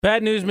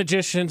Bad news,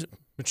 magicians.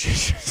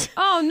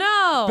 Oh,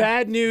 no.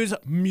 Bad news,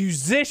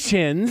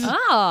 musicians.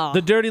 Oh.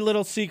 The Dirty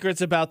Little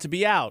Secret's about to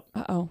be out.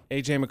 Uh-oh.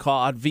 AJ McCall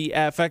on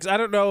VFX. I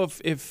don't know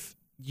if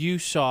you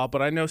saw,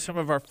 but I know some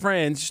of our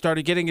friends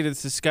started getting into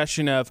this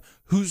discussion of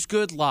who's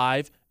good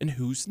live and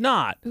who's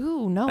not.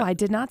 Ooh, no, I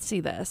did not see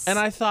this. And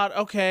I thought,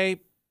 okay,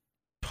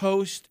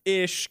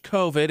 post-ish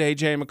COVID,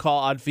 AJ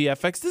McCall on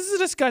VFX. This is a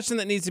discussion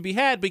that needs to be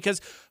had because,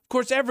 of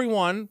course,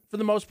 everyone, for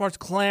the most part, is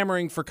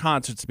clamoring for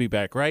concerts to be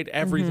back, right?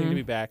 Everything to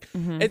be back.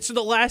 And so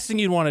the last thing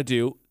you'd want to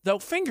do, though,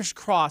 fingers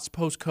crossed,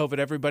 post-COVID,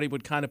 everybody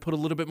would kind of put a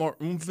little bit more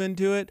oomph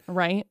into it.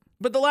 Right.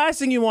 But the last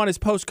thing you want is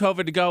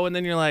post-COVID to go, and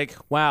then you're like,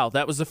 wow,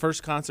 that was the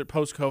first concert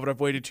post-COVID. I've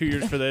waited 2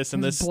 years for this,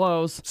 and this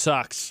blows.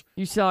 Sucks.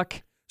 You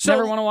suck. So,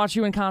 never want to watch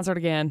you in concert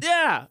again.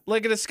 Yeah,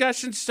 like a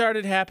discussion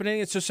started happening,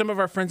 and so some of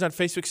our friends on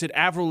Facebook said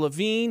Avril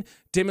Lavigne,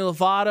 Demi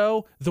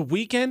Lovato, The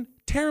Weeknd,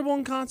 terrible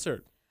in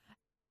concert.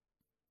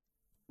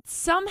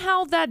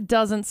 Somehow that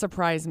doesn't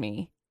surprise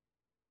me.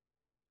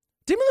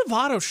 Demi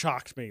Lovato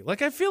shocked me.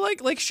 Like, I feel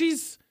like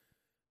she's...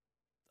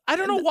 I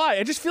don't know why.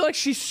 I just feel like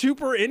she's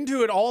super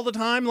into it all the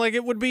time. Like,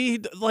 it would be...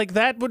 Like,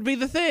 that would be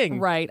the thing.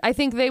 Right. I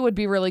think they would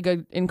be really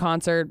good in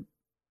concert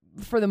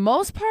for the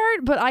most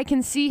part, but I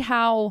can see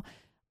how,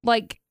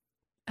 like...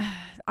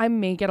 I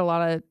may get a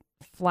lot of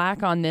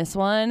flack on this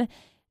one.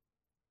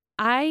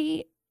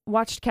 I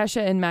watched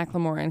Kesha and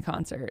Macklemore in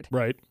concert.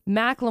 Right.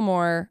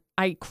 Macklemore,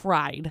 I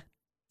cried.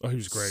 Oh, he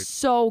was great.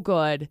 So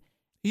good.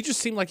 He just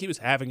seemed like he was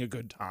having a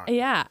good time.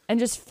 Yeah, and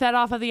just fed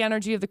off of the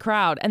energy of the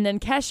crowd. And then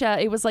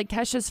Kesha, it was like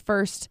Kesha's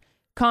first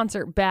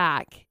concert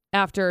back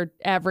after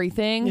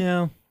everything.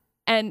 Yeah.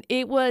 And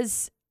it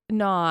was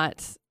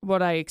not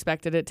what I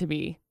expected it to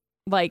be.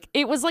 Like,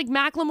 it was like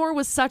Macklemore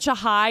was such a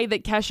high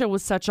that Kesha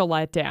was such a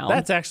letdown.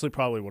 That's actually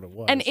probably what it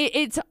was. And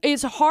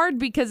it's hard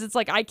because it's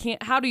like, I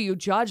can't, how do you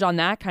judge on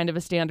that kind of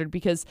a standard?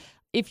 Because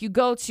if you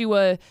go to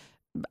a,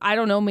 I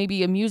don't know,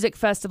 maybe a music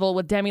festival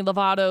with Demi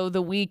Lovato,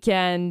 The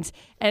Weeknd,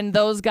 and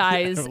those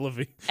guys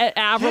at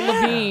Avril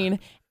Lavigne,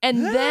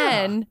 and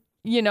then,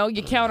 you know,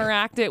 you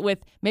counteract it with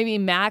maybe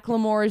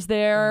Macklemore's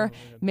there,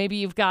 maybe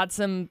you've got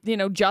some, you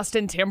know,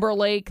 Justin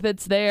Timberlake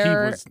that's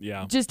there. He was,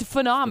 yeah. Just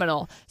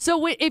phenomenal.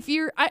 So if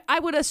you're, I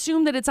would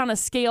assume that it's on a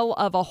scale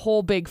of a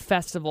whole big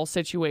festival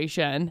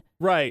situation.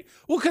 Right.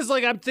 Well, because,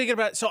 like, I'm thinking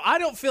about, so I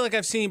don't feel like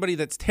I've seen anybody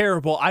that's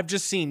terrible. I've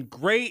just seen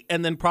great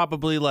and then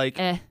probably, like,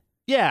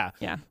 Yeah.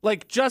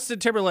 Like, Justin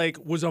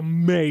Timberlake was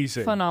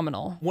amazing.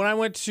 Phenomenal. When I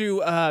went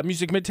to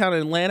Music Midtown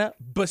in Atlanta,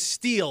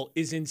 Bastille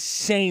is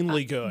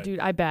insanely good. Dude,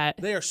 I bet.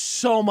 They are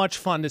so much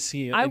fun to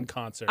see in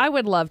concert. I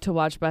would love to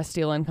watch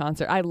Bastille in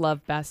concert. I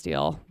love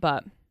Bastille,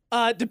 but...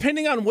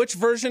 depending on which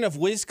version of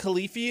Wiz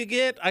Khalifa you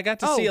get, I got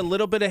to see a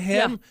little bit of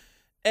him.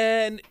 Yeah.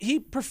 And he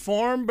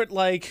performed, but,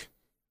 like,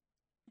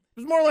 it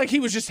was more like he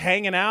was just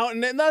hanging out.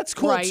 And that's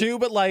cool, too,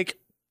 but, like,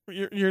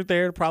 you're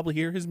there to probably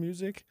hear his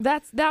music.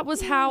 That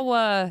was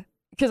how...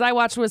 Because I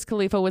watched Wiz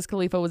Khalifa. Wiz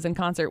Khalifa was in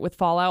concert with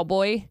Fall Out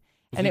Boy,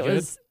 and it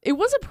was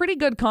a pretty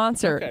good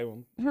concert. Okay,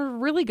 well,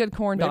 really good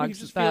corn dogs. He's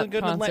just that feeling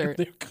good concert.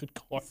 They're good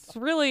corn dogs. It's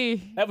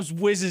really that was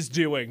Wiz's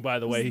doing, by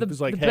the way. He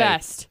was like,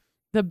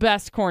 the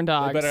best corn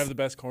dogs. They better have the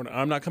best corn.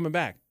 I'm not coming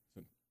back.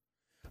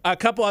 A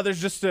couple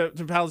others just to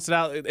balance it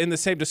out in the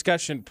same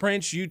discussion.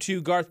 Prince,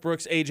 U2, Garth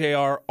Brooks,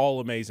 AJR, all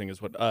amazing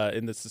is what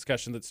in this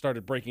discussion that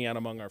started breaking out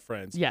among our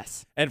friends.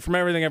 Yes. And from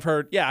everything I've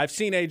heard, I've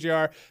seen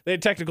AJR. They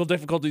had technical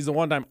difficulties the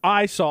one time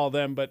I saw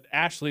them, but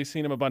Ashley's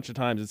seen them a bunch of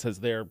times and says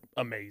they're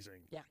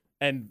amazing. Yeah.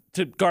 And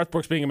to Garth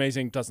Brooks being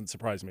amazing doesn't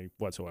surprise me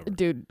whatsoever.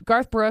 Dude,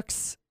 Garth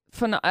Brooks,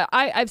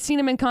 I've seen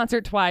him in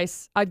concert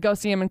twice. I'd go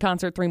see him in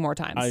concert 3 more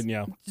times.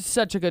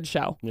 Such a good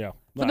show. Yeah.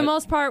 For the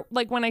most part,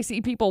 like when I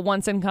see people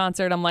once in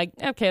concert, I'm like,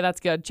 okay, that's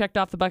good. Checked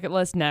off the bucket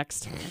list.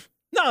 Next.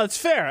 No, it's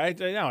fair. I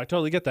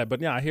totally get that. But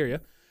yeah, I hear you.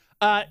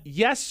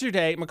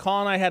 Yesterday,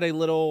 McCall and I had a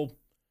little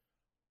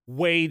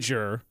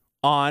wager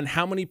on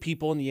how many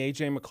people in the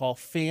AJ McCall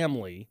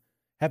family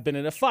have been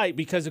in a fight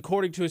because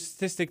according to a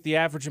statistic, the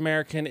average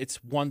American, it's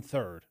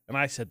 1/3. And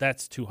I said,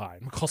 that's too high.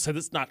 And McCall said,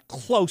 it's not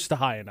close to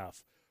high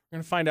enough. We're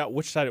going to find out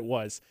which side it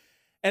was.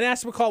 And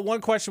asked McCall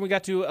one question we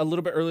got to a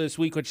little bit earlier this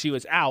week when she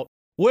was out.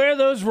 Where are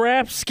those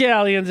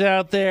rapscallions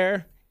out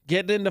there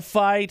getting into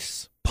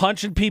fights,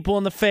 punching people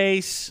in the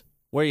face?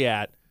 Where you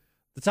at?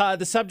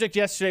 The subject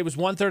yesterday was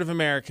 1/3 of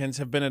Americans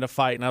have been in a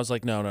fight, and I was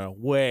like, no,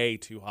 way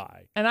too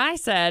high. And I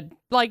said,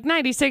 like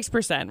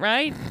 96%,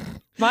 right?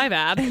 My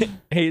bad.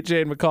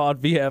 AJ and McCall on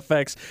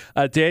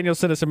VFX. Daniel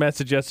sent us a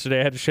message yesterday.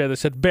 I had to share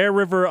this. Said, Bear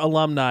River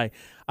alumni.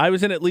 I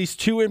was in at least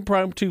 2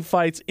 impromptu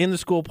fights in the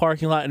school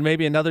parking lot and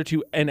maybe another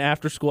 2 in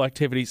after-school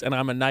activities, and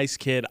I'm a nice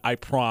kid, I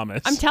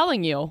promise. I'm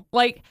telling you.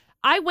 Like,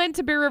 I went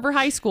to Bear River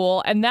High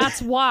School, and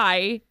that's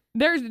why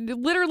there's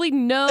literally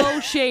no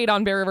shade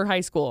on Bear River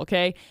High School,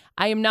 okay?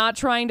 I am not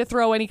trying to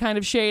throw any kind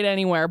of shade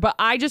anywhere, but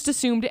I just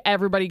assumed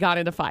everybody got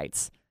into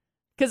fights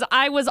because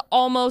I was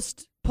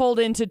almost pulled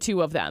into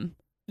 2 of them.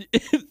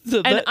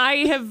 And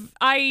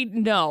I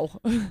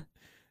know.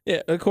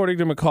 Yeah, according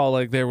to McCall,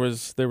 like there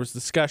was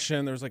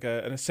discussion. There was like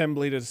an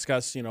assembly to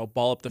discuss,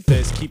 ball up the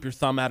fist, keep your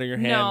thumb out of your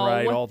hand,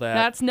 right, all that.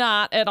 That's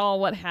not at all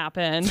what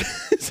happened.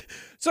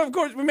 So, of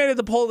course, we made it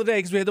the poll of the day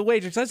because we had the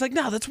wager. So I was like,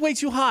 no, that's way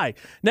too high.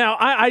 Now,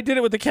 I did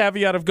it with the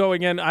caveat of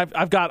going in.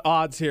 I've got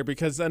odds here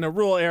because in a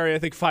rural area, I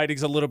think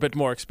fighting's a little bit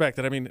more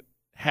expected. I mean,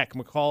 heck,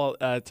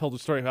 McCall told the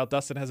story of how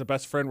Dustin has a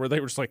best friend where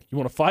they were just like, you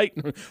want to fight?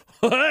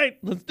 All right,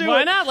 let's do it.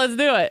 Why not? Let's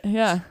do it.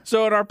 Yeah.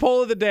 So in our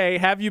poll of the day,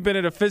 have you been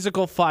in a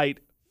physical fight?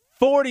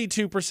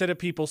 42% of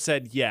people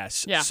said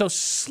yes. Yeah. So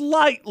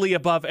slightly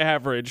above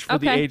average for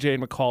the AJ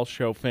and McCall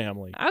show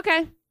family.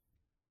 Okay.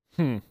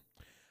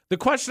 The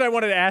question I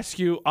wanted to ask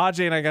you,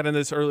 Ajay and I got into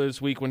this earlier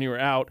this week when you were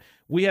out.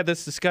 We had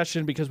this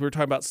discussion because we were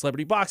talking about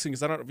celebrity boxing.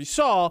 Because I don't know if you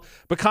saw,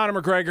 but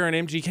Conor McGregor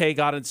and MGK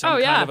got in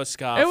some kind of a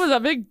scuff. It was a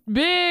big.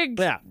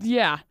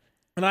 Yeah.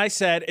 And I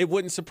said it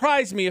wouldn't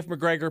surprise me if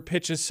McGregor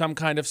pitches some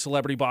kind of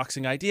celebrity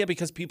boxing idea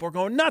because people are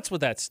going nuts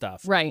with that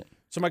stuff. Right.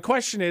 So my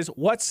question is,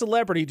 what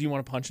celebrity do you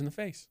want to punch in the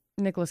face?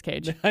 Nicolas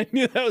Cage. I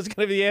knew that was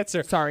going to be the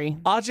answer. Sorry.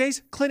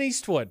 Ajay's Clint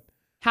Eastwood.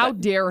 How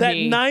dare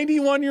he? That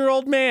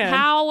 91-year-old man.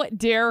 How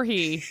dare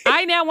he?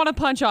 I now want to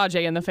punch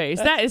Ajay in the face.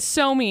 That is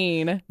so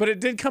mean. But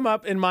it did come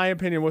up, in my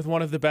opinion, with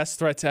one of the best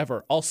threats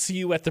ever. I'll see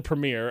you at the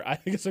premiere. I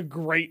think it's a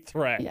great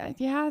threat.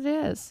 Yeah, it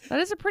is. That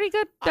is a pretty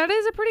good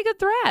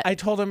threat. I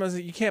told him, I was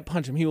like, you can't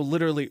punch him. He will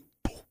literally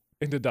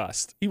into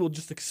dust. He will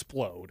just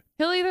explode.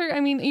 He'll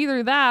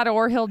either that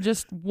or he'll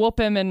just whoop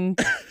him and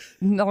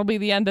that'll be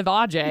the end of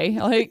Ajay.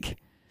 Like,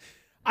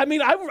 I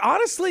mean, I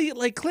honestly,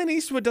 like, Clint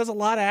Eastwood does a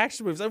lot of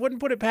action movies. I wouldn't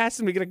put it past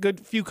him to get a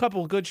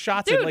couple good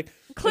shots dude, in. Like,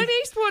 Clint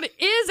Eastwood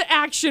is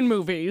action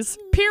movies.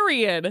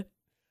 Period.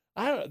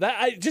 I don't know.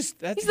 He's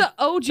the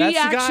OG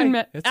action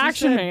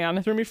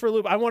man. Threw me for a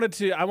loop. I wanted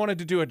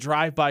to do a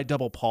drive-by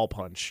double Paul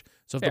punch.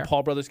 So if the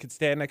Paul brothers could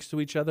stand next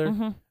to each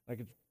other, I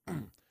could.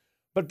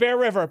 But Bear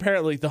River,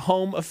 apparently, the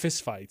home of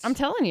fistfights. I'm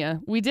telling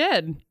you, we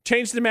did.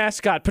 Change the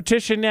mascot.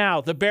 Petition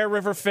now. The Bear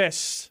River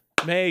Fists.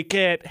 Make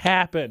it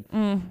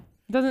happen.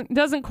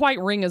 Doesn't quite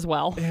ring as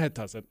well. Yeah, it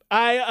doesn't.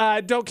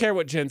 I don't care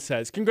what Jen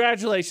says.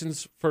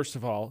 Congratulations, first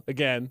of all.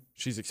 Again,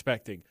 she's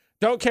expecting.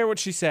 Don't care what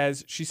she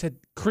says. She said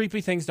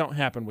creepy things don't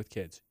happen with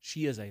kids.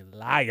 She is a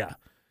liar.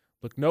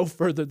 Look no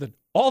further than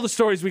all the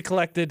stories we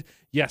collected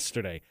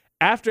yesterday.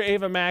 After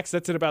Ava Max,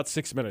 that's in about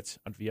 6 minutes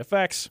on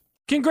VFX.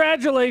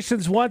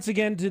 Congratulations once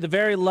again to the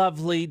very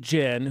lovely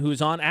Jen,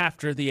 who's on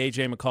after the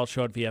AJ McCall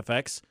show at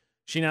VFX.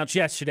 She announced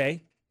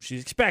yesterday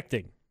she's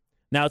expecting.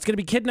 Now, it's going to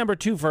be kid number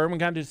 2 for her. We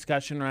got into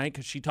discussion, right?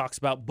 Because she talks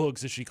about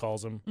boogs, as she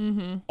calls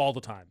them, all the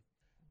time.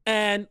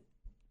 And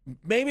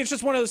maybe it's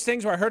just one of those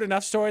things where I heard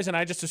enough stories and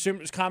I just assumed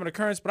it was common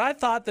occurrence, but I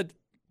thought that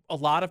a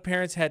lot of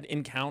parents had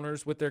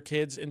encounters with their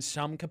kids in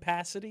some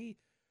capacity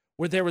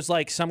where there was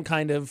like some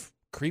kind of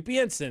creepy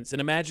instance,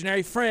 an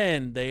imaginary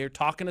friend. They're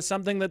talking to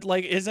something that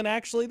like isn't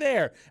actually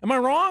there. Am I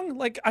wrong?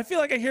 Like, I feel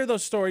like I hear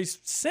those stories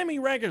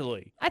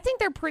semi-regularly. I think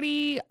they're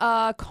pretty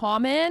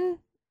common.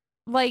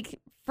 Like,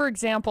 for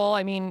example,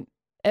 I mean,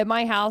 at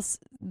my house,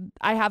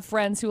 I have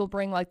friends who will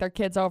bring like their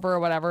kids over or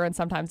whatever, and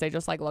sometimes they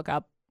just like look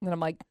up, and I'm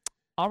like,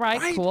 all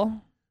right.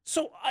 Cool.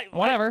 So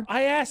whatever.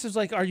 I asked, "Is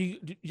like, have you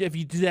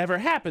did it ever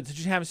happen? Did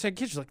you have a second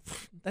kid?" She's like,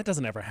 "That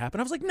doesn't ever happen."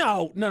 I was like,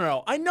 "No.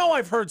 I know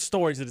I've heard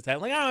stories of that.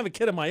 Like, I don't have a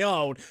kid of my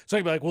own, so I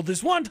can be like, well,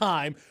 this one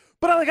time,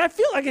 but I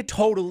feel like it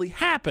totally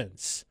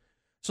happens."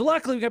 So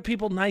luckily, we got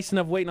people nice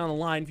enough waiting on the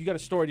line. If you got a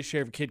story to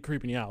share of a kid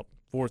creeping you out,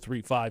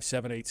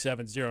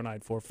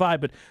 435-787-0945.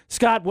 But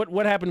Scott,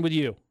 what happened with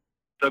you?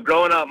 So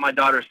growing up, my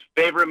daughter's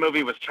favorite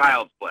movie was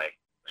Child's Play.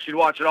 She'd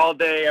watch it all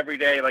day, every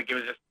day. Like,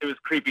 it was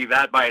creepy,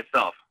 that by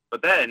itself.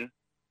 But then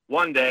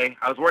one day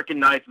I was working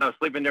nights and I was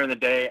sleeping during the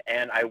day,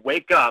 and I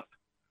wake up.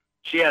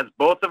 She has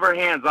both of her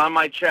hands on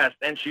my chest,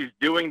 and she's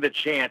doing the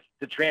chant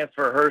to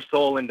transfer her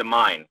soul into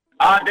mine.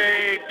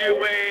 Ade,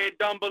 Due,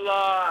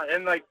 Dumbala,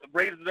 and like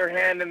raises her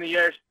hand in the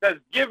air. She says,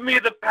 "Give me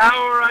the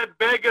power, I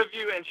beg of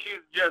you." And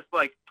she's just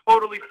like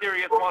totally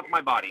serious, wants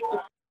my body.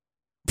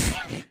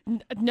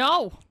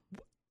 No.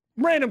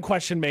 Random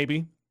question,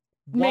 maybe.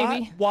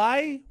 Maybe.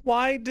 Why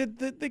did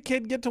the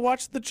kid get to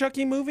watch the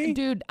Chucky movie?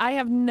 Dude, I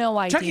have no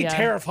idea. Chucky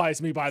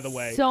terrifies me, by the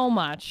way. So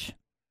much.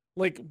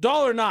 Like,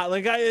 doll or not,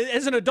 like,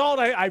 as an adult,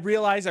 I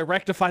realize I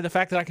rectify the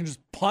fact that I can just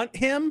punt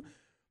him.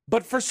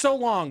 But for so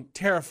long,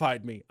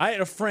 terrified me. I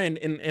had a friend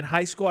in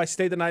high school. I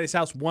stayed the night at his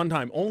house one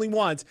time, only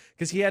once,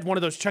 because he had one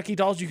of those Chucky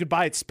dolls you could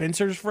buy at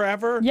Spencer's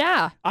forever.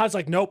 Yeah. I was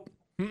like, nope.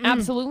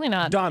 Absolutely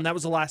not. Done. That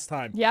was the last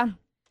time. Yeah.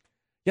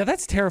 Yeah,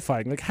 that's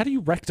terrifying. Like, how do you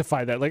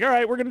rectify that? Like, all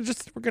right, we're gonna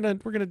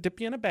dip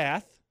you in a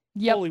bath.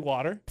 Yep. Holy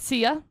water.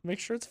 See ya. Make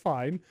sure it's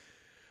fine.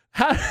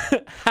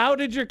 How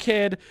did your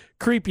kid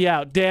creep you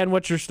out? Dan,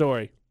 what's your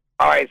story?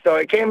 All right, so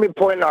it came to a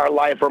point in our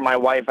life where my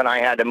wife and I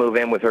had to move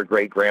in with her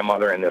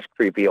great-grandmother in this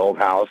creepy old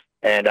house.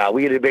 And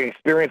we had been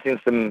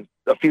experiencing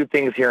a few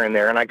things here and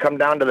there. And I come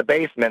down to the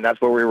basement. That's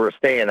where we were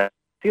staying at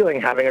the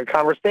ceiling, having a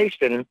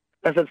conversation.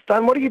 I said,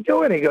 "Son, what are you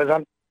doing?" He goes,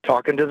 "I'm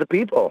talking to the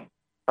people."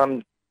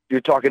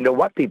 "You're talking to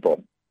what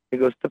people?" He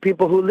goes, "The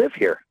people who live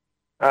here."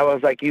 I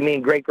was like, you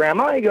mean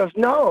great-grandma? He goes,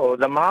 no,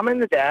 the mom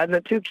and the dad and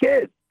the 2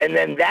 kids. And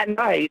then that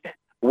night,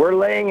 we're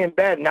laying in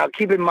bed. Now,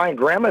 keep in mind,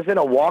 Grandma's in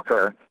a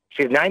walker.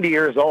 She's 90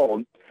 years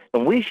old.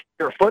 And we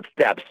hear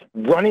footsteps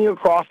running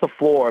across the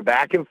floor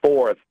back and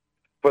forth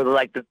for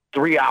like the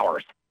 3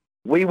 hours.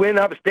 We went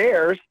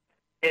upstairs,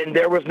 and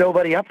there was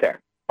nobody up there.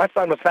 My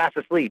son was fast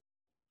asleep.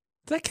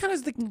 That kind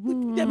of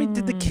I mean,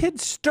 did the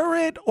kids stir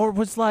it, or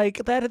was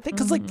like that a thing?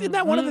 Because like, isn't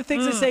that one of the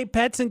things they say?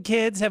 Pets and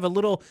kids have a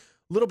little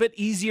bit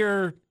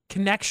easier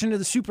connection to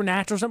the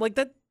supernatural, or something like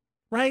that,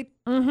 right?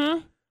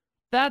 Mm-hmm.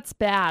 That's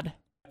bad.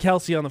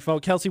 Kelsey on the phone.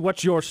 Kelsey,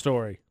 what's your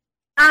story?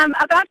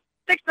 About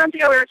 6 months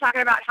ago, we were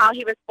talking about how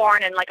he was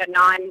born in like a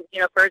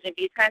birds and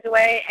bees kind of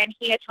way, and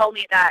he had told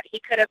me that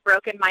he could have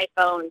broken my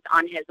phones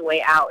on his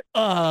way out.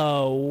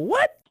 Oh,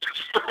 what?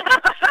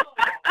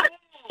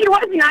 He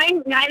was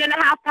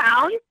 9.5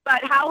 pounds,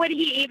 but how would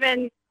he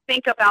even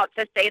think about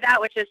to say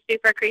that, which is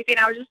super creepy. And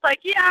I was just like,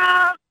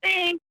 yeah,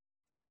 thanks.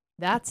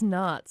 That's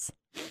nuts.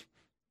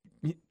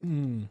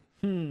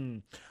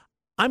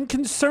 I'm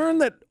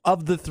concerned that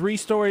of the 3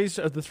 stories,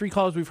 of the 3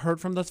 calls we've heard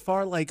from thus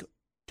far, like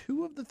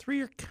 2 of the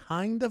 3 are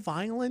kind of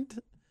violent.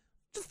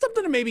 Just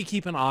something to maybe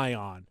keep an eye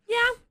on. Yeah.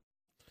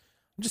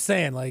 I'm just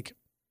saying, like,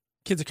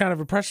 kids are kind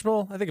of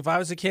impressionable. I think if I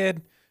was a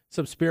kid,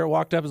 some spirit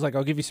walked up and was like,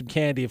 I'll give you some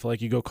candy if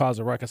like you go cause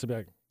a ruckus. I'd be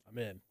like, I'm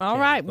in. All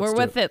right, we're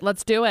with it.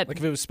 Let's do it. Like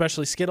if it was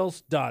especially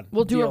Skittles, done.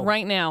 We'll do it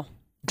right now.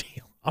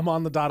 Deal. I'm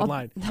on the dotted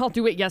line. I'll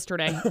do it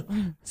yesterday.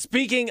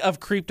 Speaking of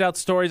creeped out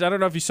stories, I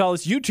don't know if you saw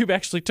this. YouTube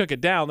actually took it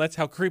down. That's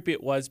how creepy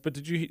it was. But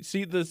did you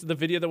see the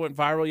video that went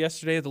viral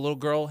yesterday of the little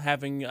girl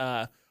having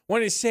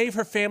wanting to save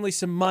her family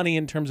some money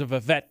in terms of a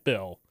vet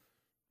bill?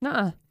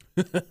 Nuh-uh.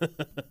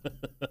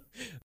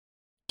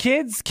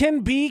 Kids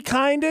can be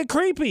kind of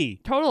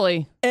creepy.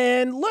 Totally.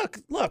 And look,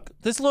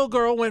 this little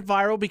girl went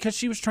viral because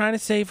she was trying to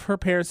save her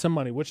parents some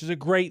money, which is a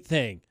great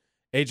thing.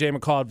 AJ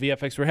McCall at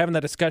VFX. We're having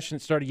that discussion.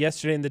 It started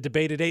yesterday in the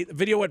debate at 8. The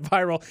video went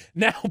viral,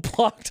 now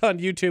blocked on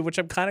YouTube, which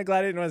I'm kind of glad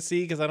I didn't want to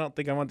see because I don't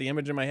think I want the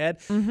image in my head.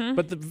 Mm-hmm.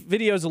 But the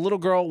video is a little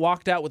girl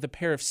walked out with a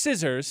pair of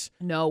scissors.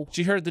 No.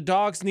 She heard the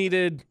dogs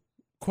needed,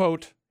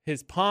 quote,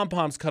 his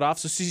pom-poms cut off.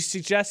 So she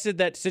suggested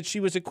that since she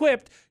was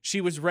equipped,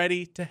 she was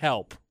ready to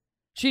help.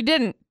 She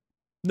didn't.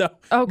 No.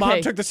 Okay.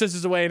 Mom took the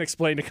scissors away and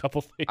explained a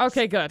couple things.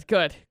 Okay, good.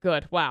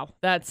 Wow.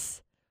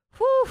 That's,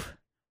 whew,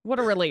 what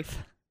a relief.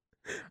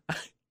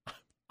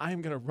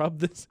 I'm going to rub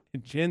this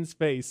in Jen's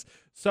face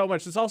so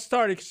much. This all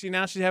started because she's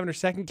having her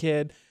 2nd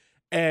kid,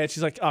 and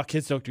she's like, oh,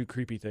 kids don't do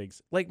creepy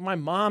things. Like, my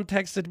mom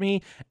texted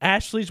me.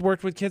 Ashley's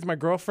worked with kids. My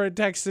girlfriend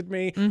texted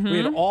me. Mm-hmm. We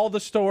had all the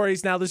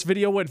stories. Now this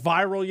video went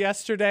viral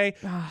yesterday.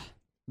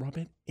 Rub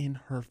it in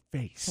her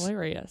face.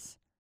 Hilarious.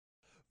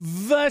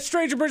 The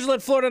Stranger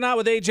Bridgeland, Florida Not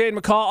with AJ and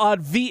McCall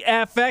on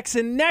VFX.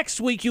 And next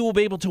week, you will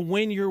be able to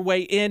win your way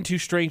into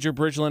Stranger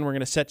Bridgeland. We're going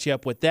to set you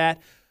up with that.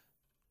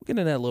 We'll get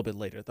into that a little bit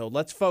later, though.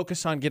 Let's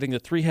focus on getting the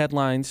 3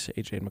 headlines,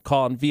 AJ and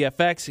McCall on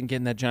VFX, and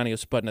getting that Johnny O.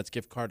 Spudnuts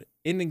gift card,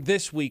 ending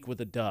this week with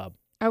a dub.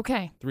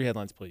 Okay. 3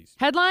 headlines, please.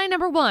 Headline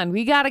number 1.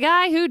 We got a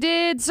guy who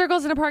did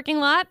circles in a parking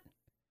lot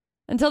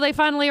until they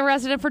finally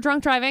arrested him for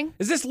drunk driving.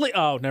 Is this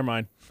Oh, never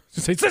mind.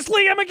 Is this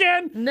Liam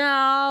again?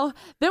 No.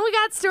 Then we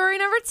got story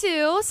number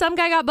 2. Some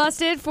guy got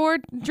busted for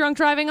drunk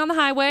driving on the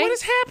highway. What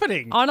is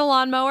happening? On a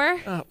lawnmower.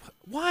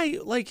 Why?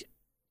 Like,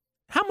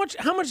 how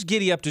much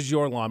giddy up does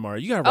your lawnmower?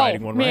 You got a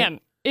riding one, right? Man,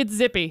 it's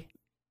zippy.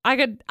 I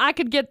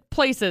could get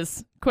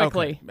places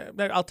quickly.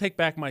 Okay. I'll take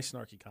back my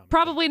snarky comment.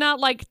 Probably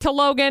not like to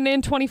Logan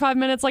in 25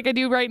 minutes like I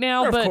do right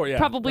now, Of but course, yeah,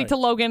 probably right. to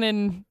Logan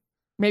in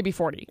maybe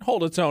 40.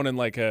 Hold its own in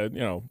like a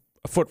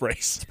foot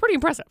race. It's pretty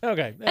impressive.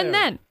 Okay. And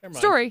then,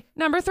 story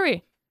number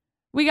 3.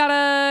 We got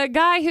a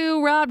guy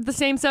who robbed the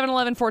same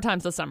 7-Eleven 4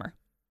 times this summer.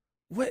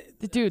 What?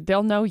 Dude,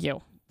 they'll know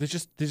you. They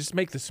just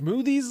make the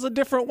smoothies a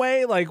different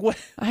way? Like what?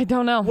 I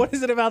don't know. What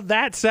is it about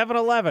that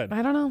 7-Eleven?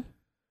 I don't know.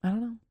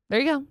 There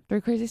you go. 3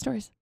 crazy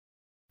stories.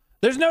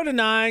 There's no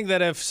denying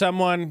that if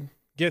someone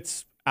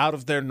gets out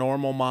of their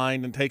normal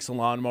mind and takes a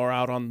lawnmower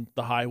out on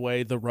the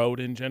highway, the road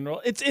in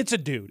general, it's a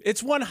dude.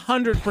 It's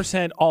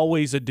 100%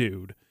 always a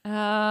dude.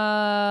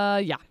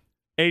 Yeah.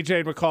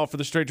 AJ and McCall for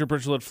the Stranger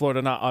Bridgeland,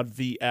 Florida Not on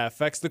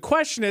VFX. The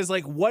question is,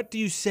 like, what do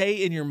you say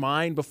in your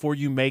mind before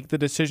you make the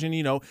decision,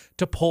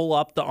 to pull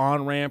up the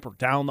on-ramp or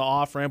down the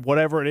off-ramp,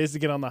 whatever it is to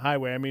get on the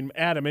highway? I mean,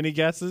 Adam, any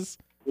guesses?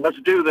 Let's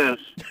do this.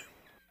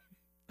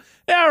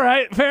 All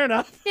right, fair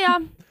enough. Yeah.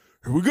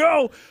 Here we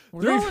go.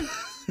 We're going.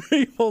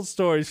 3 full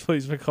stories,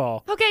 please,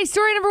 McCall. Okay,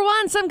 story number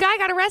 1. Some guy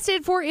got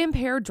arrested for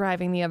impaired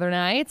driving the other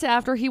night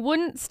after he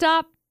wouldn't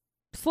stop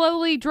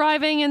slowly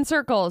driving in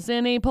circles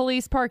in a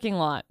police parking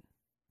lot.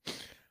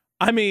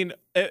 I mean,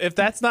 if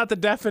that's not the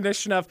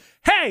definition of,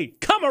 hey,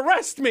 come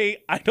arrest me,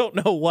 I don't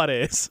know what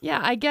is.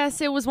 Yeah, I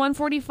guess it was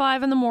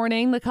 1:45 in the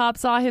morning. The cop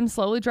saw him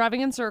slowly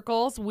driving in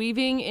circles,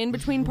 weaving in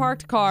between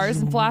parked cars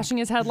and flashing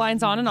his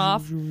headlights on and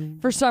off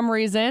for some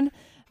reason.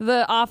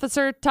 The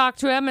officer talked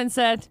to him and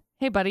said,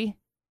 hey, buddy,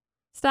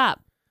 stop.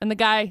 And the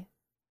guy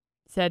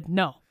said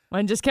no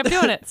and just kept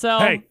doing it. So,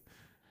 Hey,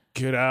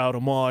 get out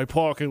of my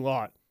parking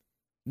lot.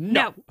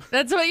 No.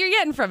 That's what you're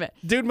getting from it.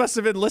 Dude must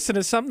have been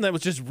listening to something that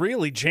was just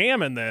really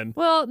jamming then.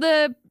 Well,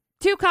 the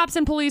 2 cops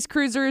and police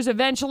cruisers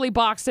eventually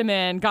boxed him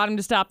in, got him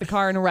to stop the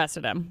car, and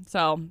arrested him.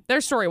 So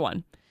there's story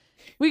 1.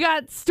 We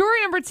got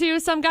story number 2.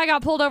 Some guy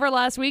got pulled over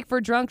last week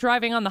for drunk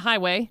driving on the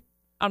highway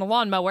on a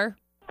lawnmower.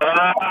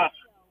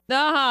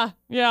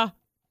 Yeah.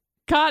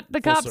 Caught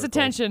the cops'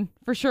 attention.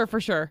 For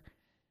sure.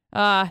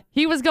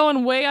 He was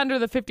going way under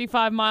the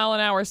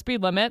 55-mile-an-hour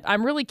speed limit.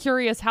 I'm really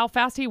curious how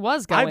fast he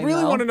was going. I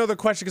really want to know the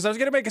question because I was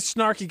going to make a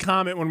snarky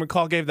comment when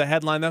McCall gave the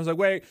headline. I was like,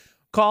 wait,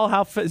 Call,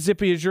 how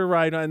zippy is your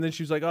ride? And then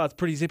she was like, oh, it's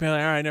pretty zippy. I'm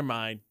like, all right, never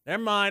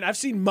mind. I've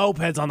seen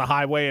mopeds on the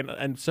highway,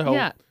 and so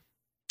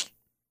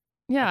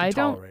yeah, I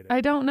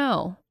don't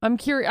know. I'm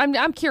curious.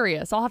 I'm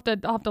curious. I'll have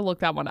to look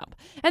that one up.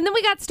 And then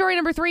we got story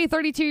number 3.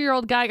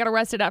 32-year-old guy got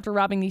arrested after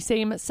robbing the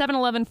same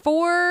 7-Eleven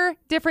 4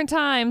 different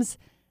times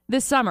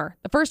this summer.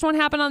 The first one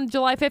happened on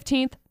July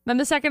 15th, then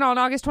the second on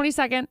August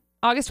 22nd,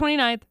 August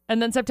 29th,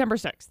 and then September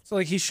 6th. So,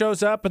 like, he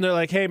shows up, and they're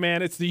like, hey,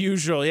 man, it's the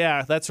usual.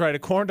 Yeah, that's right. A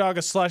corn dog,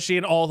 a slushie,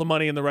 and all the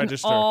money in the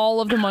register.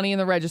 All of the money in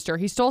the register.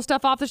 He stole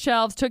stuff off the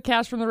shelves, took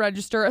cash from the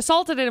register,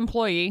 assaulted an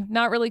employee.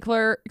 Not really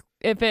clear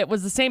if it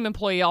was the same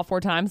employee all 4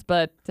 times,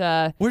 but...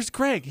 Where's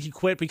Greg? He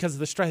quit because of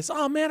the stress.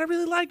 Oh, man, I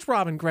really liked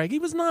robbing Greg. He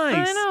was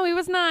nice. I know, he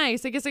was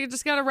nice. I guess I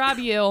just got to rob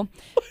you.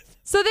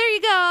 So there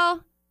you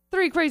go.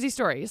 3 crazy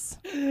stories.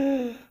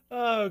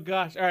 Oh,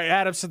 gosh. All right,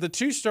 Adam, so the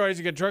 2 stories,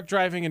 you got drunk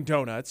driving and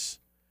donuts.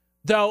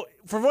 Though,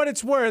 for what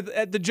it's worth,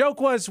 the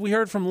joke was, we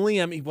heard from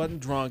Liam, he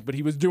wasn't drunk, but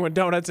he was doing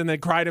donuts and then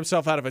cried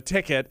himself out of a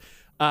ticket.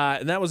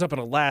 And that was up in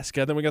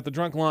Alaska. Then we got the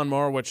drunk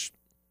lawnmower, which,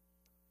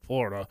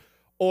 Florida.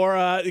 Or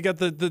you got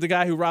the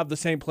guy who robbed the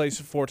same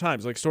place 4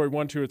 times. Like story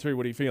 1, 2, or 3,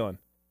 what are you feeling?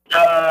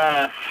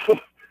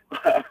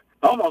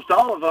 Almost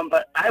all of them,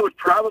 but I would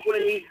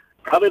probably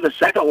the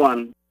second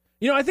one.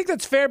 You know, I think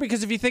that's fair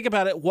because if you think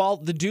about it, while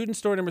the dude in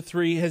story number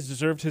 3 has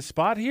deserved his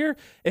spot here,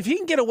 if he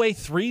can get away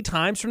 3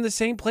 times from the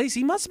same place,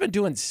 he must have been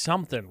doing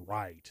something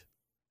right.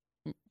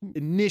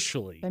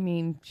 Initially. I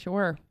mean,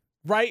 sure.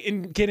 Right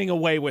in getting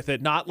away with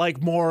it, not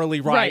like morally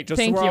right. Just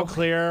so we're all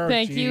clear.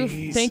 Thank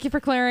you. Thank you for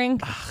clearing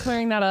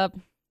that up.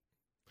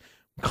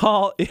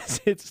 Call, is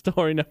it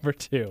story number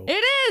 2?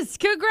 It is.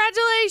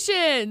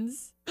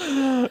 Congratulations.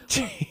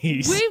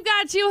 Jeez. We've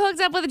got you hooked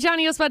up with a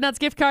Johnny O. Spud Nuts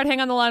gift card.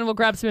 Hang on the line. We'll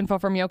grab some info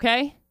from you,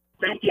 okay?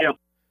 Thank you.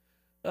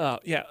 Oh,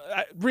 yeah.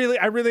 I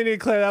really need to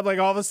clear that up. Like,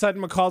 all of a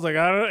sudden, McCall's like,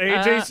 I don't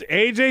know,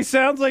 AJ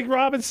sounds like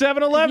robbing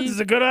 7-Eleven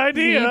is a good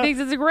idea. He thinks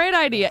it's a great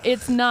idea.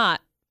 It's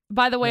not.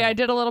 By the way, I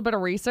did a little bit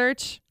of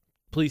research.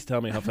 Please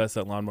tell me how fast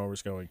that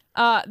lawnmower's going.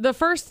 The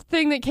first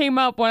thing that came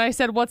up when I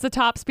said, what's the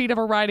top speed of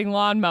a riding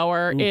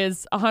lawnmower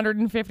is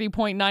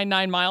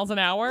 150.99 miles an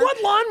hour.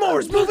 What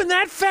lawnmower's moving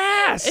that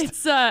fast?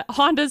 It's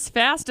Honda's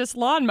fastest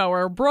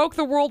lawnmower. Broke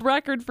the world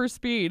record for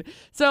speed.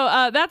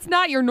 So that's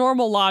not your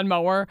normal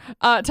lawnmower.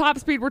 Top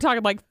speed, we're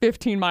talking like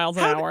 15 miles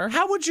an hour.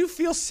 How would you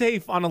feel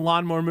safe on a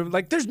lawnmower moving?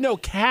 Like, there's no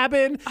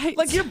cabin.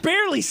 Like, you're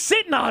barely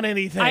sitting on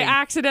anything. I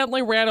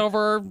accidentally ran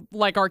over,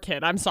 like, our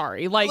kid. I'm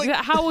sorry. Like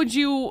how would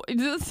you...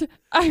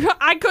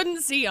 I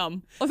couldn't see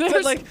him.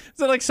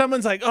 So like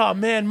someone's like, oh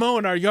man,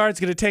 mowing our yard's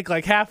gonna take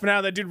like half an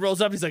hour. That dude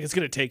rolls up, he's like, it's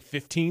gonna take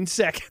 15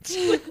 seconds.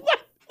 Like,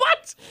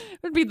 what? It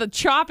would be the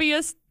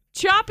choppiest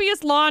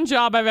lawn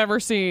job I've ever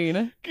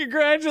seen.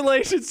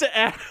 Congratulations to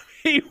Adam.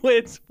 He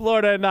wins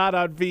Florida Not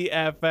on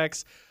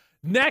VFX.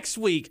 Next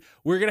week,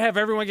 we're gonna have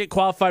everyone get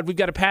qualified. We've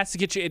got a pass to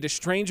get you into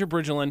Stranger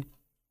Bridgeland.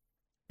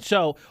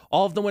 So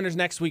all of the winners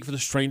next week for the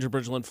Stranger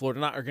Bridgeland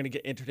Florida Not are going to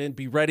get entered in.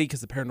 Be ready because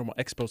the Paranormal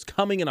Expo's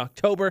coming in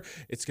October.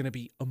 It's going to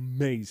be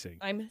amazing.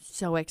 I'm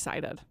so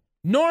excited.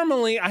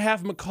 Normally, I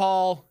have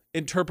McCall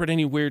interpret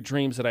any weird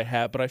dreams that I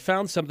have, but I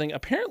found something.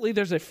 Apparently,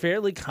 there's a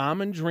fairly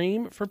common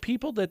dream for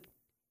people that,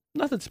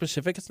 nothing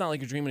specific. It's not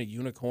like you're dreaming of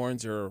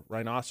unicorns or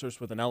rhinoceros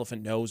with an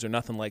elephant nose or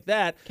nothing like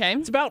that. Okay.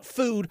 It's about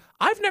food.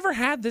 I've never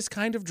had this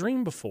kind of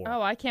dream before.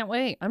 Oh, I can't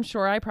wait. I'm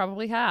sure I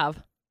probably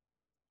have.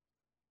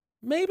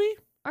 Maybe.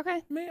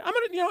 Okay.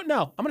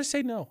 I'm gonna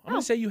say no. I'm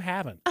gonna say you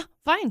haven't. Oh,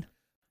 fine.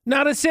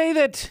 Now, to say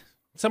that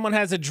someone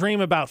has a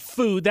dream about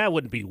food, that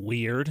wouldn't be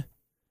weird.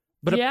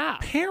 But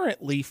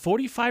apparently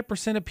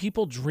 45% of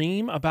people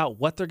dream about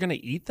what they're gonna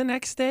eat the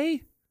next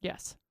day.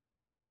 Yes.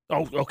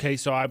 Oh, okay.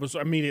 So I was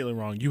immediately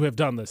wrong. You have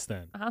done this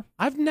then. Uh-huh.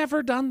 I've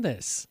never done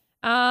this.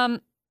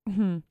 Let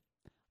me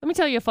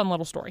tell you a fun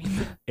little story.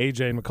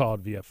 AJ and McCall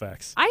at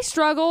VFX. I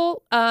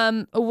struggle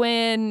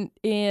when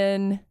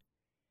in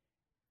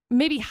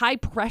maybe high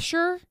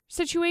pressure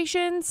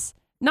situations,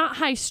 not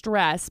high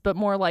stress, but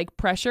more like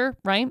pressure,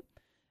 right?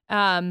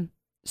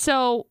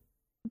 So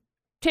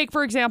take,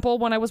 for example,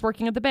 when I was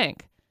working at the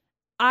bank,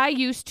 I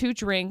used to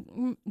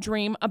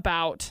dream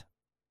about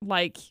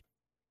like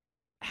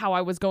how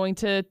I was going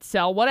to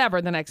sell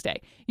whatever the next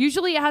day.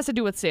 Usually it has to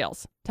do with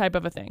sales type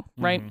of a thing,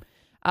 right?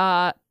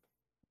 Mm-hmm.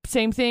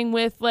 Same thing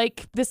with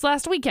like this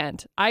last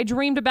weekend. I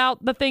dreamed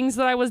about the things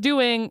that I was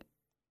doing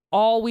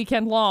all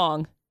weekend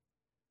long.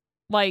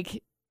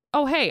 Like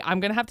oh, hey, I'm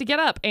going to have to get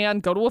up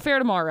and go to a fair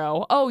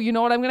tomorrow. Oh, you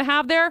know what I'm going to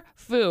have there?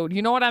 Food.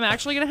 You know what I'm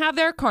actually going to have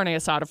there? Carne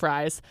asada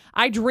fries.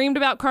 I dreamed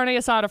about carne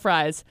asada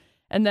fries.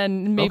 And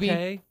then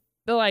maybe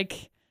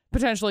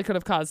potentially could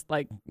have caused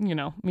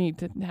me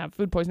to have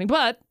food poisoning.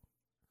 But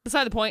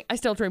beside the point, I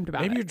still dreamed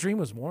about it. Maybe your dream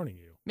was warning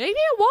you. Maybe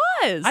it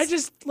was. I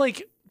just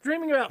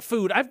dreaming about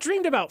food. I've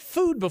dreamed about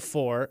food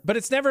before, but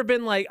it's never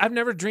been I've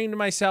never dreamed to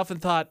myself and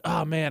thought,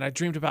 oh man, I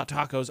dreamed about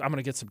tacos. I'm going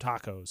to get some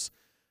tacos.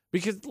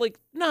 Because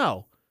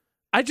no,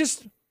 I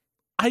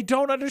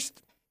don't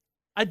understand.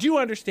 I do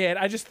understand.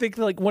 I just think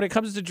when it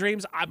comes to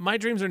dreams, my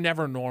dreams are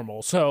never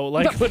normal. So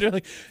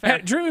literally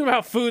dreaming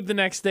about food the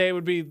next day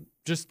would be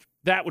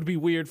that would be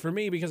weird for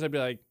me because I'd be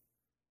like,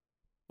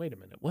 wait a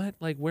minute, what?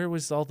 Where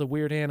was all the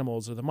weird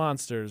animals or the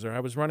monsters? Or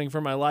I was running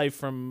for my life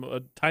from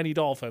a tiny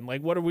dolphin.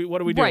 What are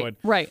we doing?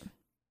 Right.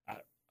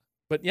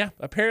 But yeah,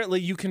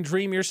 apparently you can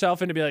dream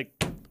yourself into be like,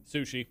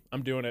 sushi,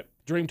 I'm doing it.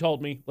 Dream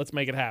told me, let's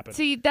make it happen.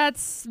 See,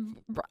 that's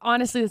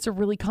a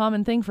really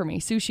common thing for me,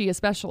 sushi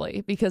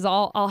especially, because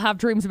I'll have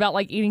dreams about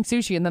eating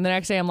sushi, and then the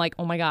next day I'm like,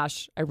 oh my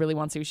gosh, I really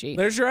want sushi.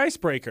 There's your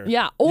icebreaker.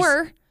 Yeah,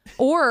 or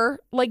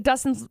like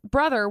Dustin's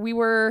brother,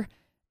 where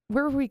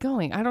were we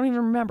going? I don't even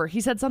remember.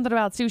 He said something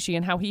about sushi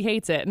and how he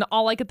hates it, and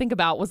all I could think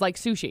about was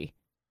sushi.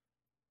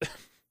 And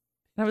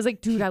I was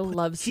like, dude, I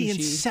love sushi. He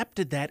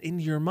incepted that in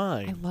your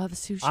mind. I love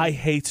sushi. I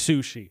hate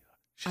sushi.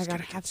 I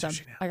gotta have some.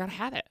 I gotta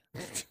have it.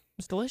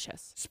 It's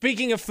delicious.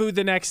 Speaking of food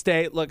the next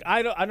day, look,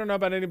 I don't know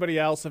about anybody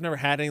else. I've never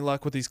had any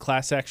luck with these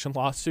class action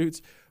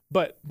lawsuits,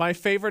 but my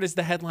favorite is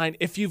the headline,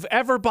 if you've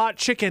ever bought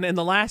chicken in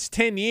the last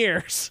 10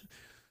 years.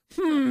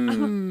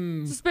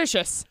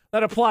 Suspicious.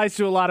 That applies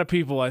to a lot of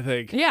people, I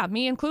think. Yeah,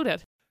 me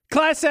included.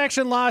 Class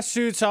action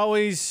lawsuits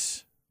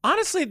always,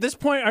 honestly, at this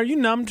point, are you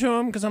numb to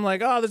them? Because I'm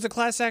like, oh, there's a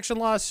class action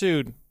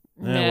lawsuit.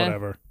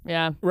 Whatever.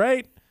 Yeah.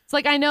 Right?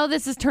 It's I know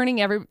this is turning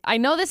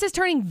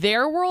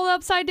their world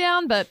upside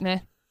down, but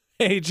meh.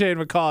 AJ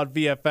and McCall at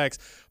VFX.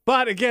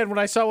 But again, when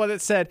I saw what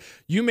it said,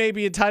 you may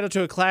be entitled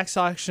to a class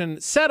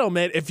action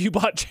settlement if you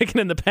bought chicken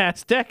in the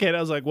past decade. I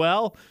was like,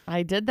 well,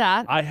 I did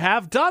that. I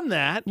have done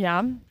that.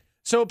 Yeah.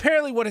 So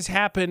apparently what has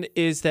happened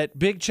is that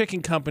big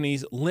chicken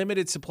companies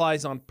limited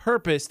supplies on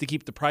purpose to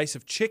keep the price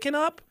of chicken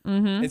up.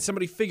 Mm-hmm. And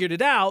somebody figured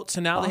it out.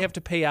 So now they have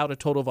to pay out a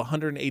total of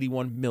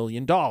 $181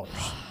 million.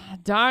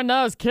 Darn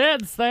those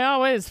kids. They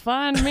always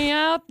find me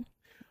out.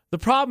 The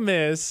problem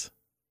is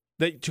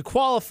that to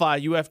qualify,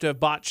 you have to have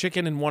bought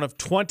chicken in one of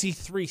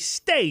 23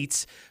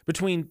 states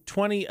between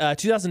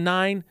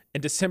 2009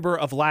 and December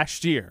of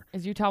last year.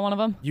 Is Utah one of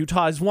them?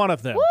 Utah is one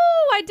of them. Woo!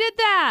 I did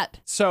that.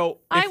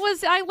 So I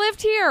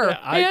lived here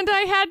and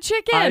I had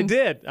chicken. I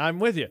did. I'm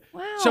with you.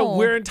 Wow. So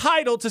we're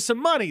entitled to some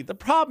money. The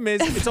problem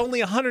is it's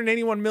only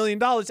 $181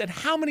 million. And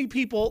how many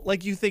people,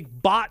 you think,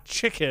 bought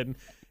chicken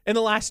in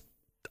the last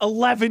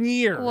 11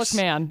 years? Look,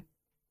 man.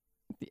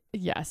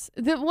 Yes.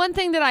 The one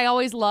thing that I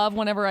always love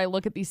whenever I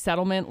look at these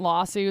settlement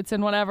lawsuits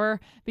and whatever,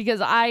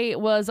 because I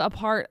was a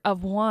part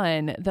of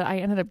one that I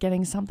ended up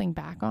getting something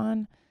back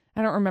on.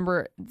 I don't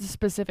remember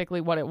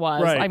specifically what it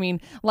was. Right. I mean,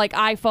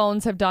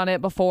 iPhones have done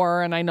it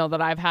before, and I know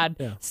that I've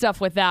had stuff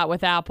with that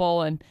with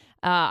Apple, and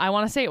I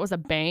want to say it was a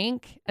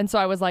bank. And so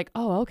I was like,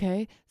 oh,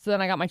 okay. So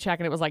then I got my check,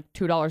 and it was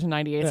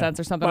 $2.98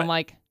 or something. I'm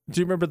like, do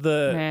you remember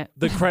the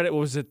credit?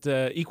 Was it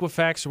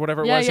Equifax or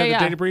whatever it was? Yeah,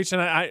 the data breach,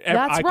 and I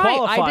That's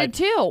qualified. I did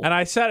too. And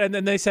I said, and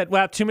then they said,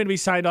 well, too many to be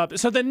signed up.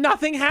 So then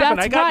nothing happened.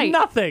 That's I got right.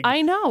 nothing.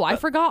 I know. I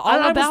forgot all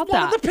about that. I was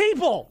one of the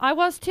people. I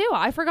was too.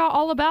 I forgot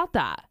all about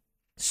that.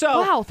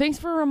 So wow, thanks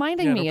for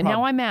reminding me, and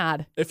now I'm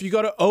mad. If you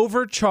go to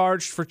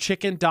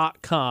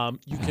overchargedforchicken.com,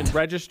 you can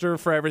register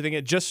for everything.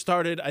 It just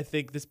started, I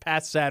think, this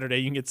past Saturday.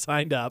 You can get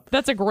signed up.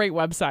 That's a great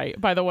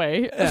website, by the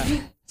way.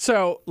 Yeah.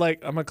 So, I'm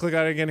going to click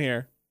on it again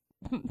here.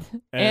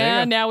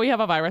 And now we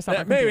have a virus on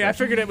our computer. Maybe. I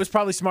figured it was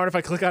probably smart if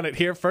I click on it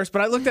here first,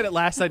 but I looked at it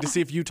last night to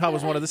see if Utah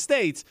was one of the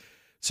states.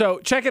 So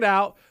check it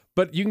out.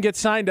 But you can get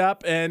signed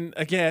up, and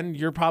again,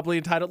 you're probably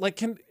entitled.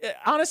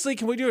 Honestly,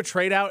 can we do a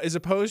trade out as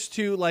opposed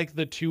to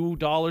the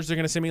 $2 they're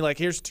going to send me?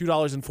 Here's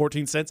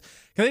 $2.14. Can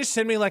they just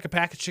send me a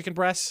pack of chicken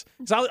breasts?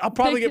 Because I'll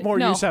probably get more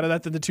use out of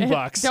that than the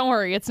 $2. Don't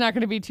worry, it's not going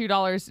to be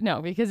 $2.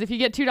 No, because if you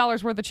get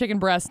 $2 worth of chicken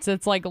breasts,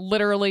 it's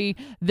literally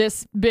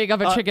this big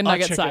of a chicken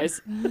nugget size.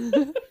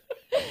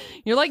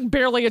 You're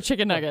barely a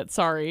chicken nugget.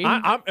 Sorry.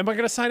 Am I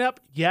going to sign up?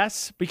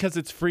 Yes, because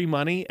it's free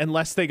money.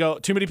 Unless they go,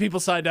 too many people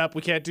signed up.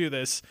 We can't do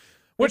this.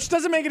 Which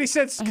doesn't make any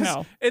sense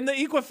because in the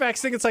Equifax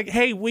thing, it's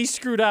hey, we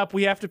screwed up.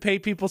 We have to pay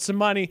people some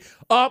money.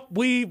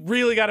 We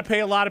really got to pay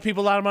a lot of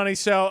people a lot of money.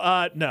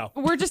 So, no.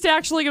 We're just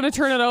actually going to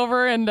turn it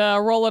over and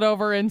roll it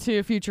over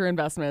into future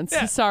investments.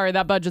 Yeah. Sorry,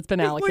 that budget's been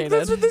allocated.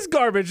 That's what this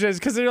garbage is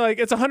because they're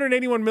it's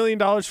 $181 million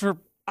for,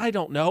 I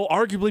don't know,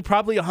 arguably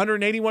probably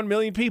 181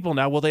 million people.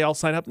 Now, will they all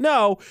sign up?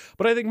 No,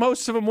 but I think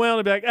most of them will.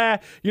 And be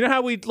you know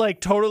how we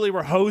totally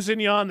were hosing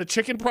you on the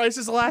chicken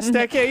prices the last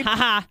decade?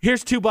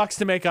 Here's $2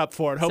 to make up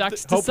for it. Hope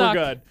we're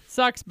good.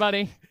 Sucks,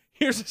 buddy.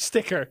 Here's a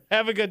sticker.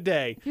 Have a good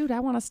day. Dude, I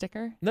want a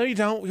sticker. No, you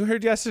don't. You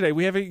heard yesterday.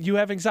 You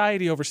have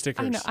anxiety over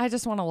stickers. I know. I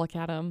just want to look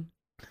at them.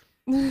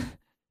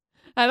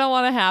 I don't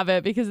want to have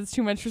it because it's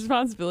too much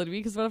responsibility.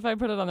 Because what if I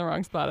put it on the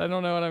wrong spot? I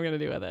don't know what I'm going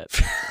to do with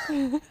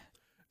it.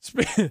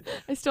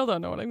 I still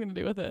don't know what I'm going to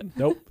do with it.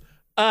 Nope.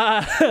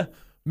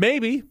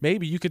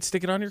 Maybe you could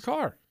stick it on your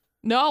car.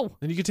 No.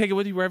 And you can take it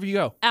with you wherever you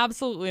go.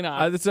 Absolutely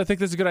not. I think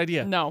that's a good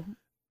idea. No.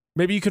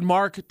 Maybe you could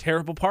mark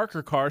terrible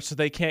Parker cars so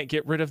they can't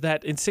get rid of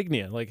that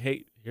insignia. Like,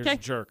 hey, here's a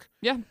jerk.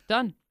 Yeah,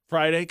 done.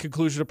 Friday,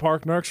 conclusion of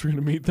Park Narcs. We're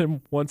going to meet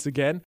them once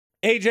again.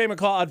 AJ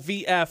McCall at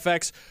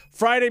VFX.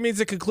 Friday means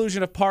the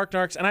conclusion of Park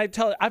Narcs. And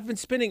I've been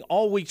spending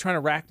all week trying to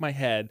rack my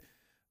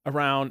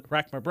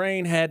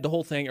brain, the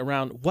whole thing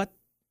around what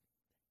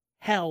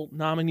hell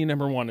nominee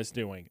number 1 is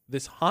doing.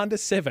 This Honda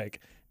Civic.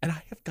 And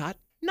I have got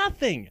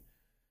nothing.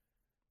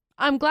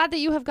 I'm glad that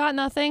you have got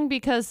nothing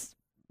because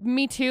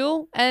me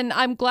too. And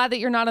I'm glad that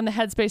you're not in the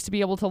headspace to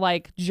be able to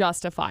like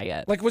justify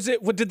it. Like,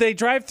 did they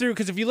drive through?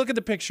 Because if you look at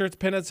the picture, it's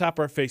pinned at the top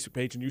of our Facebook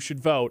page and you should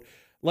vote.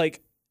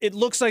 Like, it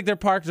looks like they're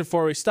parked at a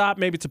 4-way stop.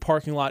 Maybe it's a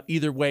parking lot.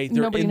 Either way,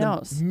 they're Nobody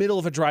knows. The middle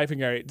of a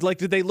driving area. Like,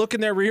 did they look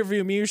in their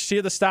rearview mirror,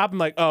 see the stop? I'm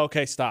like, oh,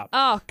 okay, stop.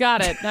 Oh,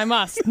 got it. I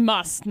must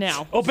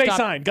now. Oh, bay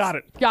sign. Got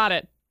it. Got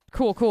it.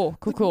 Cool.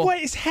 What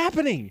is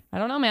happening? I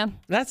don't know, man.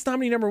 That's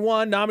nominee number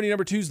 1. Nominee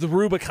number 2 is the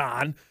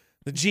Rubicon.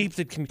 The Jeep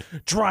that can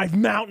drive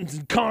mountains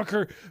and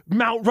conquer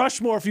Mount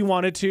Rushmore if you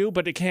wanted to,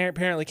 but it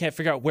apparently can't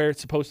figure out where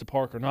it's supposed to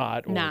park or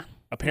not. Or nah.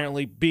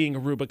 Apparently being a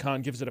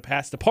Rubicon gives it a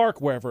pass to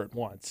park wherever it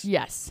wants.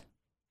 Yes.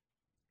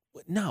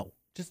 No.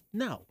 Just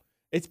no.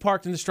 It's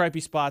parked in the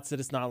stripy spots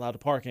that it's not allowed to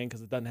park in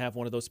because it doesn't have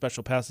one of those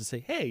special passes that say,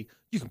 hey,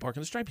 you can park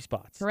in the stripy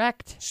spots.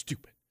 Correct.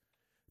 Stupid.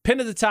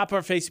 Pinned at the top of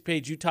our Facebook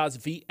page, Utah's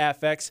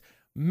VFX.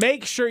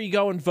 Make sure you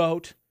go and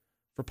vote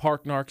for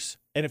Park Narcs.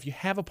 And if you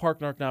have a Park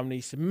Narc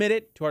nominee, submit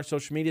it to our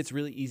social media. It's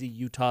really easy.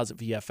 Utah's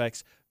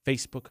VFX,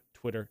 Facebook,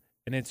 Twitter,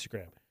 and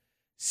Instagram.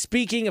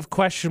 Speaking of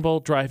questionable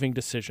driving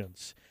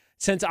decisions,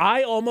 since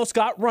I almost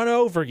got run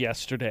over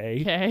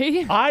yesterday,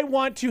 okay, I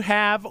want to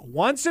have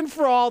once and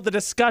for all the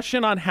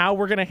discussion on how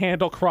we're going to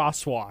handle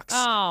crosswalks.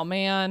 Oh,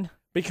 man.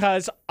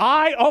 Because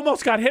I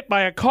almost got hit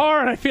by a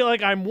car, and I feel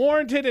like I'm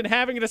warranted in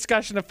having a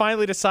discussion to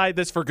finally decide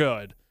this for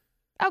good.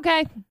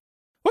 Okay.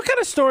 What kind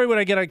of story would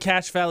I get on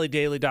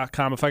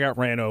CashValleyDaily.com if I got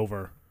ran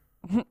over?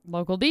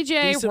 Local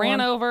DJ Decent ran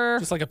one? over.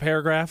 Just like a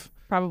paragraph?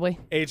 Probably.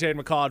 AJ and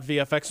McCall at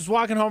VFX was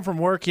walking home from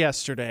work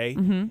yesterday,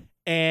 Mm-hmm.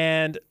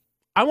 and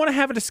I want to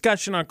have a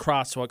discussion on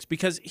crosswalks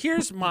because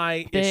here's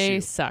my They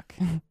issue. suck.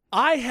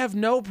 I have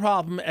no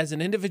problem as an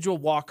individual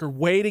walker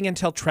waiting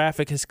until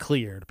traffic has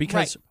cleared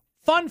because,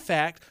 fun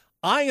fact,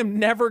 I am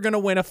never going to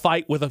win a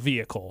fight with a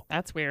vehicle.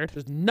 That's weird.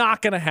 It's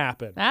not going to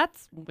happen.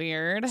 That's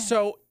weird.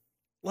 So,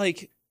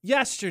 like,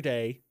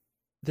 yesterday,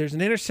 there's an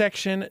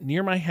intersection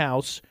near my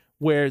house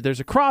where there's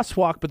a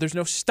crosswalk, but there's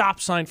no stop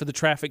sign for the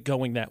traffic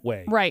going that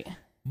way. Right.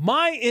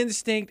 My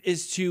instinct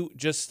is to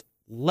just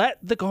let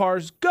the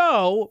cars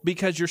go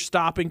because you're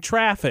stopping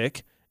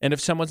traffic. And if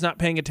someone's not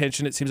paying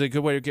attention, it seems like a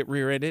good way to get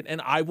rear-ended,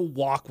 and I will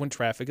walk when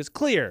traffic is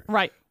clear.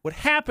 Right. What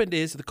happened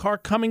is the car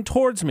coming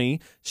towards me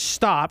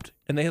stopped,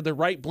 and they had their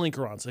right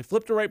blinker on. So they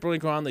flipped the right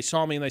blinker on, they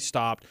saw me, and they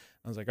stopped.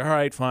 I was like, all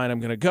right, fine, I'm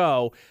going to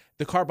go.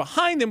 The car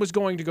behind them was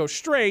going to go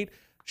straight,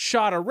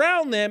 shot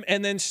around them,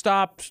 and then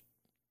stopped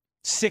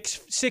 6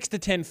 to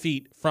 10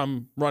 feet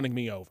from running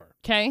me over.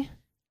 Okay.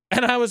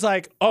 And I was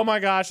like, oh my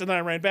gosh. And then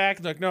I ran back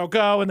and they're like, no,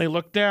 go. And they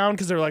looked down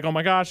because they're like, oh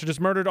my gosh, I just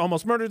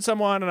almost murdered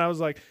someone. And I was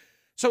like,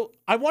 so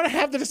I want to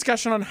have the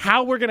discussion on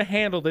how we're going to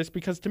handle this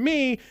because to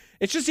me,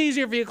 it's just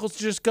easier vehicles to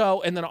just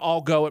go and then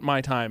I'll go at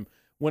my time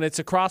when it's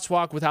a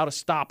crosswalk without a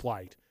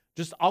stoplight.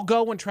 Just I'll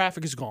go when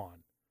traffic is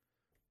gone.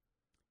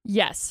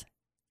 Yes.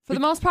 For the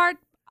most part,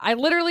 I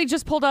literally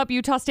just pulled up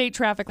Utah state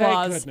traffic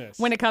laws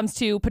when it comes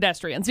to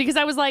pedestrians because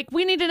I was like,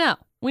 we need to know.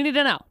 We need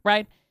to know,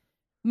 right?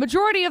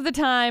 Majority of the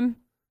time,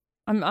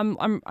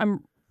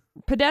 I'm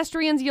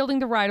pedestrians yielding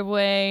the right of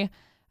way.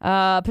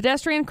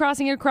 Pedestrian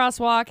crossing a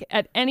crosswalk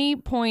at any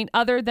point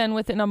other than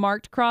within a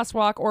marked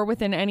crosswalk or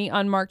within any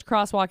unmarked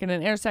crosswalk in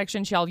an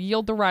intersection shall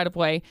yield the right of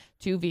way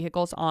to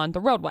vehicles on the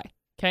roadway.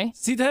 Okay.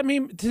 See, to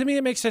me,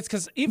 it makes sense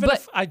because even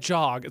if I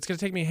jog, it's going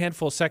to take me a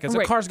handful of seconds.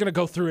 Right. A car's going to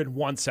go through in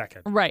 1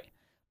 second. Right.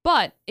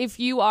 But if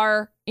you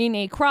are in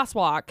a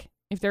crosswalk,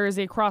 if there is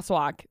a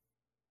crosswalk,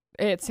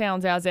 it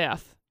sounds as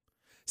if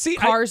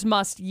cars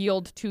must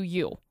yield to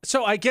you.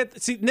 So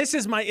this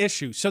is my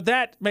issue. So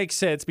that makes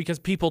sense because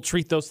people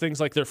treat those things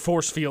like they're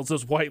force fields,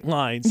 those white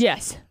lines.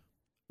 Yes.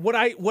 What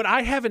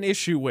I have an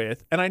issue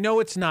with, and I know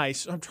it's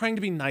nice, I'm trying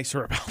to be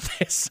nicer about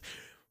this,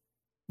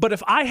 but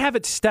if I have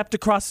it stepped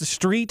across the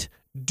street,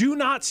 do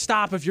not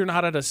stop if you're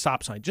not at a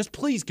stop sign. Just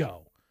please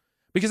go.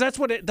 Because that's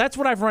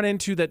what I've run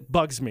into that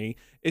bugs me,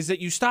 is that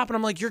you stop and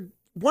I'm like,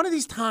 one of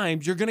these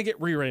times you're going to get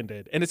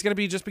rear-ended and it's going to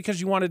be just because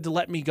you wanted to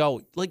let me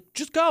go. Like,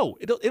 just go.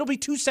 It'll be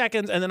 2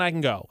 seconds and then I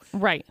can go.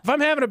 Right. If I'm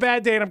having a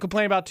bad day and I'm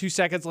complaining about 2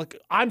 seconds, like,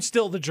 I'm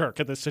still the jerk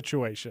in this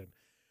situation.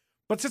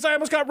 But since I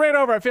almost got ran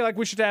over, I feel like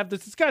we should have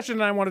this discussion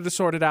and I wanted to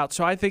sort it out.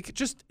 So I think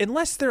just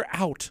unless they're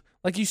out,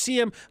 like you see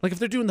them, like if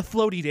they're doing the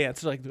floaty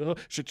dance, like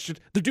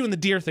they're doing the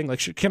deer thing, like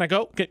can I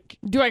go?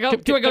 Do I go?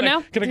 Do I go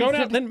now? Can I go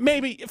now? Then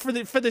maybe for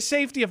the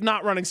safety of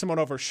not running someone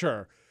over,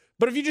 sure.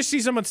 But if you just see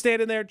someone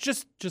standing there,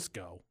 just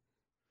go.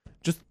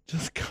 Just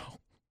go.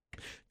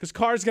 Because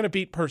car's going to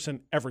beat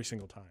person every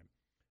single time.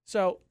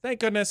 So thank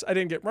goodness I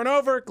didn't get run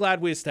over.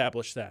 Glad we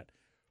established that.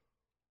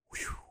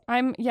 Whew.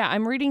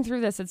 I'm reading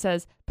through this. It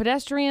says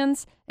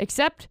pedestrians,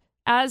 except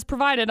as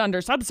provided under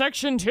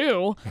subsection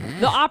 2,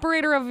 the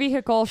operator of a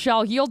vehicle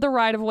shall yield the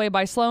right of way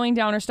by slowing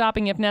down or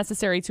stopping if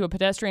necessary to a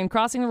pedestrian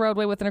crossing the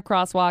roadway within a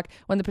crosswalk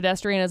when the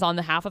pedestrian is on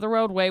the half of the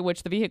roadway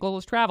which the vehicle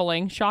is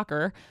traveling,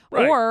 shocker,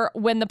 right. Or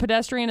when the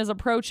pedestrian is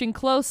approaching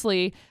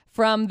closely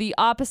from the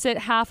opposite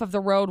half of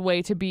the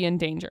roadway to be in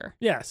danger.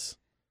 Yes.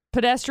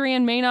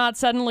 Pedestrian may not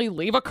suddenly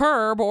leave a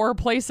curb or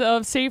place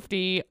of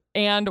safety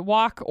and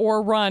walk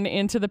or run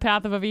into the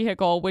path of a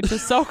vehicle, which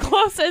is so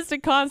close as to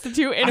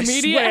constitute an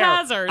immediate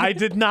hazard. I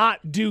did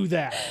not do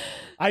that.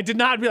 I did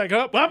not be like,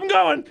 oh, I'm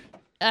going.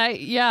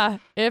 Yeah.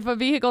 If a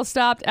vehicle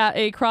stopped at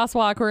a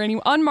crosswalk or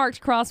any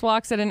unmarked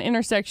crosswalks at an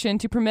intersection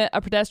to permit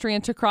a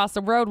pedestrian to cross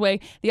the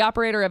roadway, the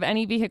operator of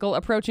any vehicle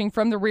approaching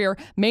from the rear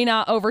may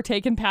not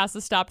overtake and pass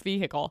the stopped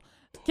vehicle.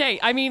 Okay,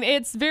 I mean,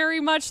 it's very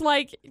much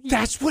like...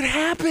 That's what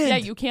happened. Yeah,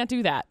 you can't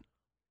do that.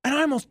 And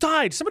I almost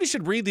died. Somebody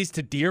should read these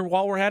to Deer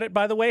while we're at it,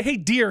 by the way. Hey,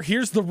 Deer,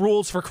 here's the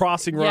rules for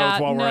crossing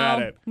roads while we're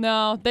at it.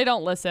 No, they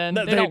don't listen.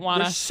 They don't want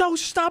to. They're so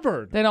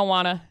stubborn. They don't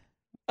want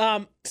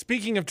to.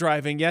 Speaking of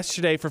driving,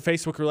 yesterday for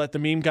Facebook Roulette, the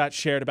meme got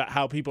shared about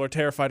how people are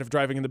terrified of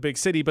driving in the big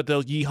city, but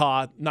they'll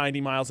yeehaw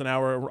 90 miles an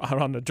hour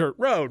out on the dirt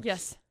road.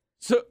 Yes.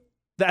 So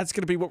that's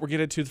going to be what we're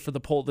getting to for the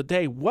poll of the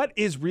day. What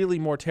is really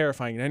more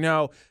terrifying? And I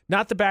know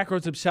not the back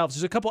roads themselves.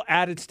 There's a couple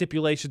added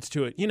stipulations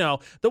to it. You know,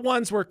 the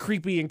ones where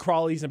creepy and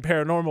crawlies and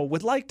paranormal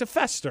would like to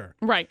fester.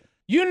 Right.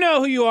 You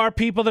know who you are,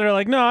 people that are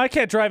like, no, I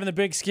can't drive in the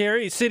big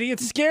scary city.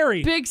 It's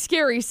scary. Big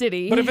scary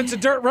city. But if it's a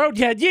dirt road,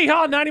 yeah,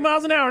 yeehaw, 90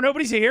 miles an hour.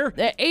 Nobody's here.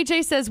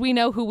 AJ says we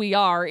know who we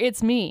are.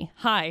 It's me.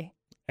 Hi.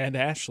 And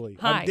Ashley.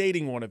 Hi. I'm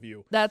dating one of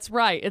you. That's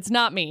right. It's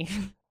not me.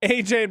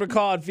 AJ and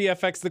McCall at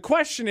VFX. The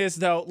question is,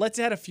 though, let's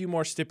add a few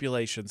more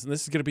stipulations, and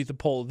this is going to be the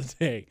poll of the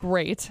day.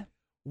 Great.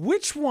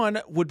 Which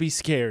one would be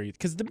scary?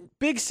 Because the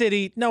big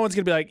city, no one's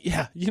going to be like,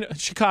 yeah, you know,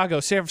 Chicago,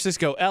 San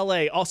Francisco,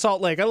 LA,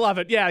 Salt Lake. I love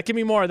it. Yeah, give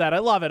me more of that. I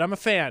love it. I'm a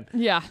fan.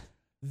 Yeah.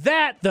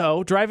 That,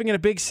 though, driving in a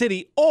big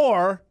city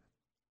or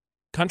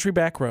country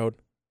back road,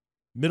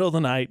 middle of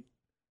the night,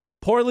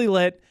 poorly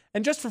lit,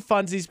 and just for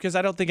funsies, because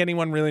I don't think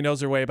anyone really knows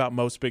their way about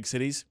most big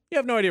cities. You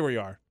have no idea where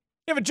you are.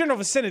 You have a general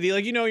vicinity,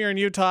 like you know you're in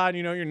Utah and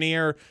you know you're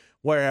near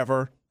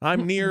wherever.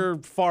 I'm near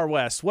far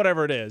west,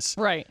 whatever it is.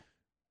 Right.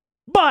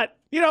 But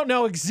you don't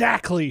know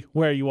exactly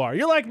where you are.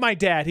 You're like my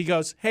dad. He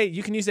goes, hey,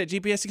 you can use that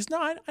GPS. He goes, no,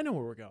 I know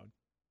where we're going.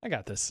 I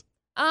got this.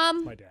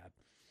 My dad.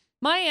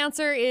 My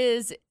answer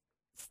is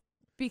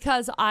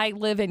because I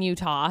live in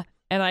Utah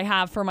and I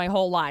have for my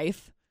whole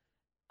life.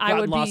 I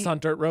would lost be on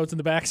dirt roads in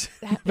the back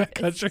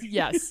country.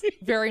 Yes,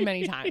 very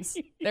many times.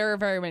 There are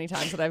very many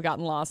times that I've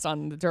gotten lost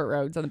on the dirt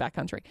roads in the back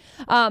country.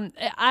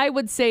 I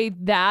would say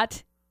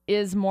that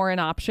is more an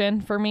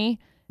option for me.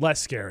 Less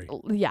scary.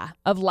 Yeah,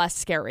 of less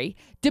scary,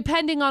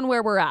 depending on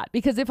where we're at.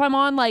 Because if I'm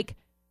on like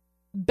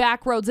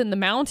back roads in the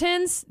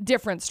mountains,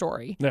 different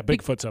story. Yeah,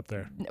 Bigfoot's up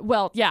there.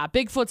 Well, yeah,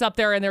 Bigfoot's up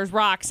there and there's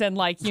rocks and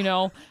like, you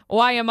know,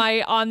 why am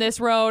I on this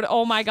road?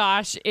 Oh my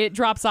gosh, it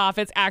drops off.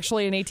 It's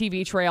actually an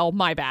ATV trail.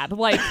 My bad.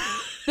 Like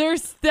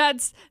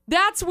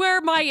that's where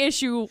my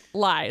issue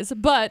lies.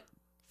 But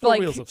Four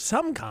wheels of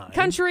some kind.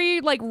 Country,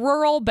 like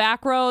rural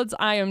back roads,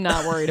 I am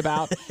not worried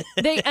about.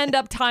 They end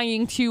up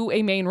tying to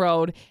a main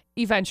road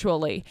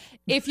eventually.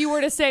 If you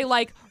were to say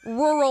like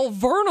rural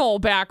vernal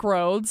back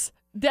roads,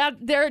 that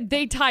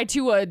they tie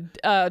to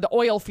the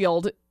oil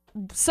field,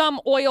 some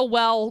oil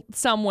well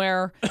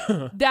somewhere.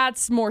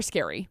 That's more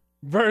scary.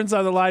 Vern's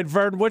on the line.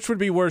 Vern, which would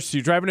be worse to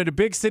you, driving in a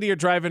big city or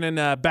driving in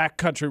back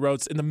country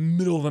roads in the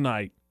middle of the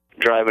night?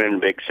 Driving in a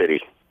big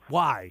city.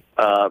 Why?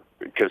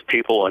 Because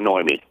people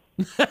annoy me.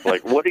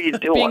 Like, what are you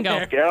doing?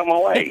 Bingo. Get out of my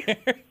way.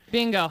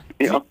 Bingo.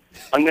 You know,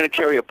 I'm going to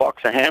carry a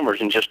box of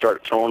hammers and just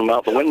start throwing them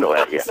out the window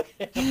at you.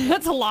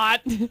 That's a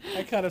lot.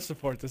 I kind of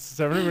support this. Is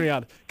everybody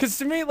on? Because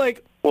to me,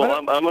 like... Well,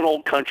 I'm an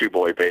old country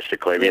boy,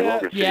 basically. I mean,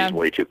 Logan City's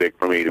way too big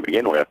for me to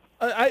begin with.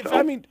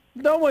 I mean,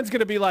 no one's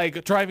going to be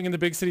like, driving in the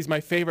big city's my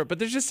favorite, but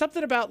there's just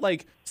something about,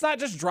 like, it's not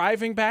just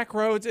driving back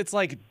roads, it's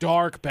like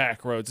dark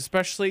back roads,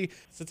 especially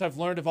since I've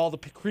learned of all the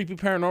creepy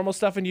paranormal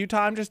stuff in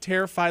Utah. I'm just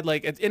terrified,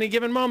 like, at any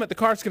given moment, the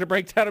car's going to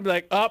break down and be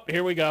like, oh,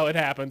 here we go, it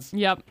happens.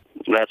 Yep.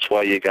 That's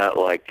why you got,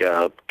 like,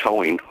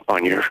 towing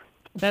on your...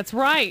 That's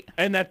right.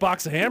 And that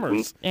box of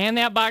hammers. And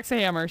that box of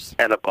hammers.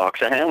 And a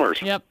box of hammers.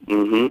 Yep.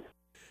 Mm-hmm.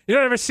 You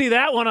don't ever see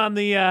that one on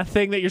the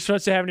thing that you're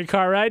supposed to have in your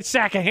car, right?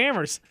 Sack of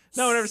hammers.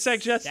 No one ever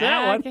suggests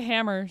that one. Sack of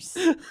hammers.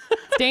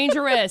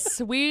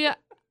 Dangerous. We,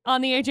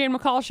 on the AJ and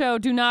McCall show,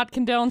 do not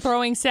condone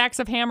throwing sacks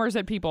of hammers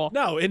at people.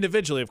 No,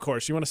 individually, of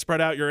course. You want to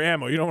spread out your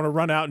ammo. You don't want to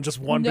run out in just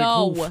one big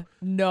hoof.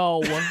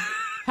 No.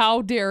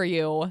 How dare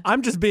you?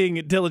 I'm just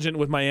being diligent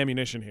with my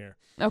ammunition here.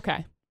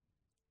 Okay.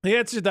 The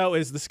answer, though,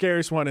 is the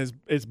scariest one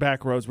is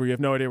back roads where you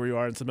have no idea where you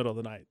are. It's the middle of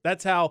the night.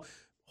 That's how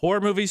horror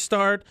movies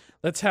start.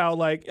 That's how,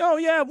 like, oh,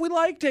 yeah, we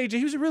liked AJ.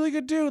 He was a really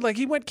good dude. Like,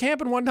 he went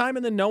camping one time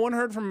and then no one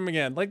heard from him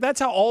again. Like,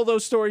 that's how all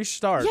those stories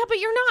start. Yeah, but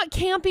you're not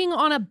camping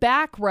on a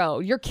back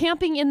road. You're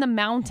camping in the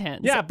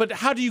mountains. Yeah, but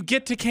how do you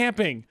get to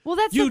camping? Well,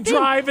 that's you the thing.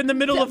 drive in the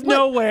middle of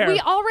nowhere. We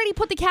already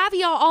put the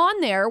caveat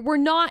on there. We're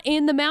not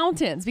in the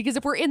mountains, because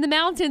if we're in the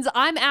mountains,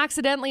 I'm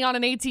accidentally on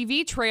an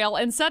ATV trail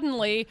and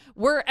suddenly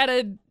we're at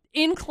a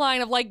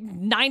incline of like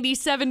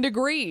 97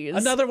 degrees.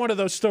 Another one of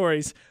those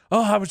stories.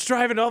 Oh, I was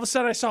driving, all of a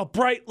sudden I saw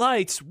bright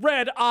lights,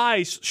 red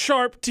eyes,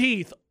 sharp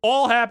teeth.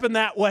 All happened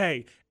that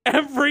way.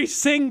 Every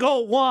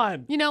single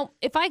one. You know,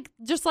 if I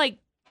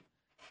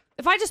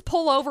just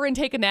pull over and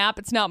take a nap,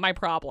 it's not my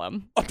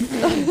problem.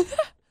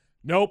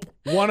 Nope,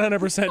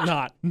 100%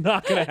 not.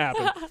 Not going to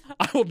happen.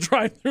 I will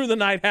drive through the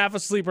night half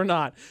asleep or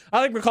not. I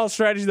like McCall's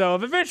strategy, though,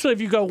 of eventually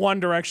if you go one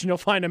direction, you'll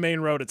find a main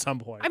road at some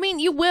point. I mean,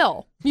 you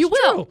will. You It's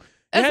will. true.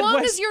 As Head long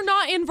west. as you're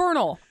not in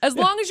Vernal. As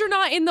long as you're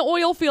not in the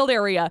oil field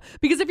area.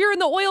 Because if you're in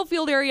the oil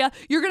field area,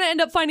 you're going to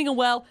end up finding a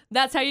well.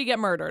 That's how you get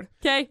murdered.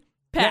 Okay?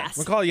 Pass.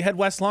 Yeah, McCall, you head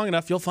west long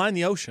enough, you'll find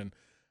the ocean.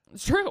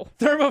 It's true.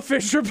 Thermo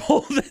Fisher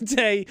poll of the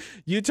day,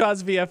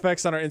 Utah's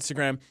VFX on our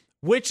Instagram.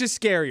 Which is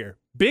scarier,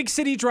 big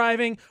city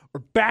driving or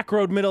back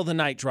road middle of the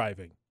night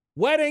driving?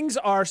 Weddings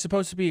are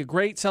supposed to be a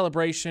great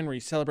celebration where you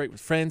celebrate with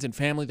friends and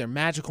family. They're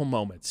magical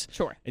moments.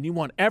 Sure. And you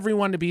want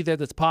everyone to be there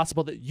that's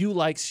possible that you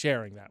like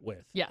sharing that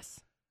with.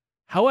 Yes.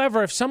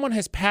 However, if someone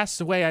has passed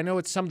away, I know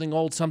it's something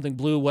old, something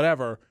blue,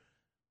 whatever.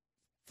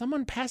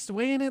 Someone passed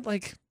away in it,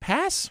 like,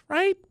 pass,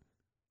 right?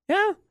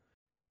 Yeah.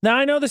 Now,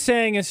 I know the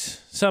saying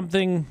is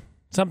something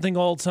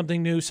old,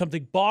 something new,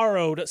 something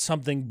borrowed,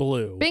 something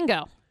blue.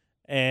 Bingo.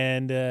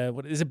 And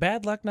what is it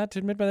bad luck not to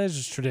admit, but that's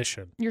just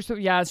tradition.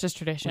 Yeah, it's just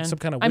tradition. Like some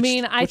kind of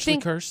I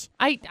think curse.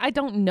 I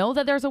don't know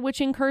that there's a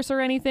witching curse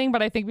or anything,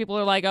 but I think people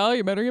are like, oh,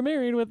 you better get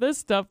married with this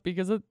stuff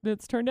because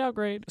it's turned out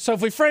great. So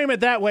if we frame it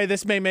that way,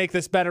 this may make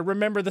this better.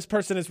 Remember, this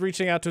person is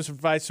reaching out to us for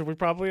advice, so we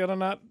probably ought to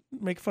not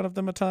make fun of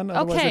them a ton.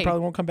 Otherwise, they probably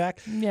won't come back.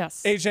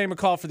 Yes. AJ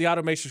McCall for the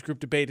Automakers Group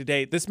Debate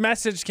Today. This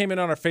message came in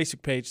on our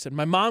Facebook page. Said,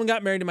 my mom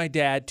got married to my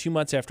dad 2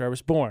 months after I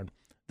was born.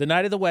 The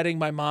night of the wedding,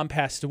 my mom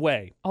passed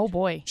away. Oh,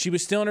 boy. She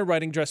was still in her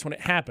wedding dress when it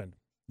happened.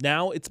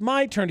 Now it's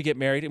my turn to get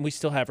married, and we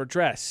still have her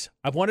dress.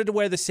 I've wanted to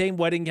wear the same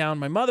wedding gown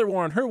my mother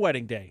wore on her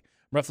wedding day.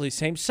 I'm roughly the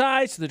same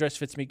size, so the dress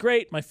fits me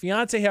great. My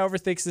fiance, however,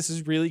 thinks this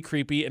is really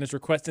creepy and is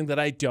requesting that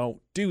I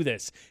don't do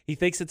this. He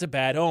thinks it's a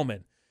bad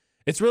omen.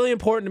 It's really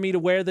important to me to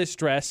wear this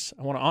dress.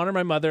 I want to honor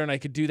my mother, and I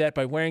could do that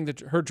by wearing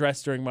her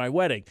dress during my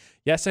wedding.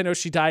 Yes, I know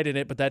she died in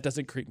it, but that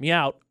doesn't creep me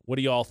out. What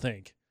do you all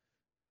think?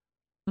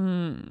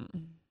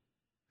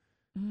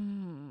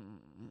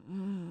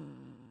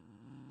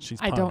 She's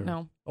I don't pondering.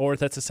 know. Or if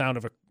that's the sound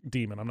of a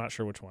demon. I'm not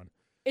sure which one.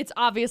 It's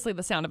obviously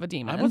the sound of a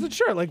demon. I wasn't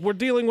sure. Like, we're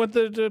dealing with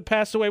the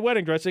passed away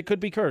wedding dress. It could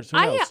be cursed. Who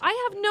knows?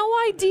 I have no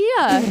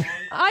idea.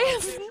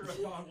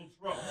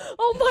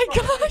 Oh my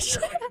gosh.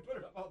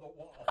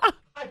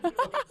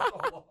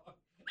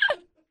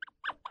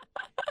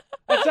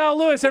 That's Al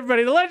Lewis,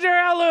 everybody. The legendary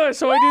Al Lewis.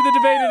 So I do the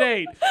debate at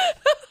 8.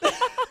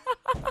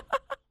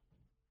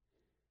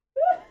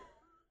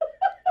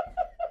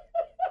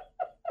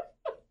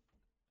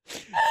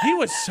 He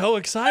was so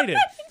excited.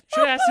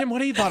 Should have asked him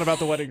what he thought about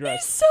the wedding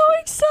dress. He's so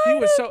excited. He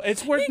was so.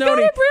 It's worth He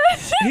noting. got a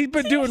brand new He's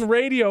been doing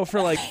radio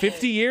for like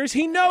 50 years.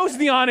 He knows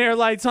the on-air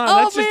lights on. Oh,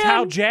 That's just man.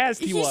 how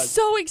jazzed he He's was.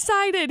 so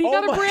excited. He Oh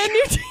got a my brand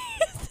new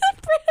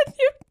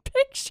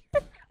picture.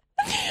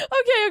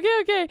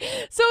 Okay.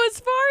 So as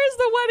far as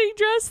the wedding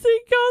dress thing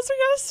goes, we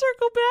gotta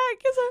circle back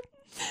because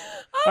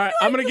All right,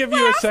 I'm gonna give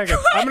you a second.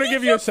 I'm gonna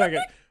give you a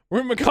second.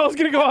 McCall's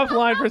going to go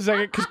offline for a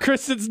second because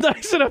Kristen's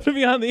nice enough to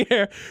be on the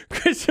air.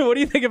 Kristen, what do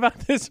you think about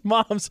this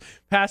mom's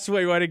passed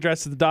away wedding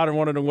dress that the daughter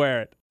wanted to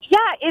wear it? Yeah,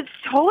 it's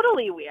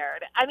totally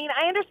weird. I mean,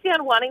 I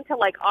understand wanting to,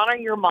 like, honor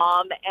your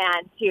mom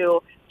and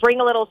to bring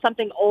a little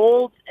something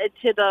old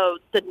to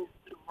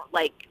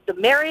the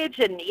marriage,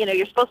 and, you know,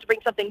 you're supposed to bring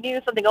something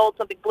new, something old,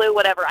 something blue,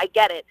 whatever. I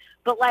get it.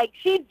 But, like,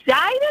 she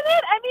died in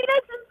it? I mean,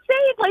 that's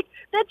insane. Like,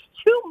 that's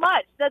too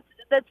much. That's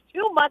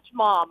too much,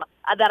 Mom,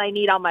 that I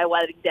need on my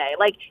wedding day.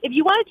 Like, if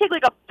you want to take,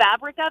 like, a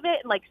fabric of it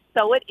and, like,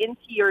 sew it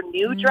into your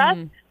new dress,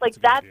 like,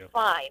 that's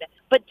fine.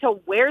 But to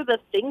wear the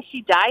thing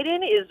she died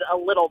in is a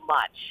little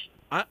much.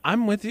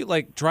 I'm with you.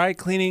 Like, dry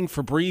cleaning,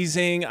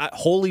 Febrezing,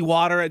 holy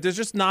water. There's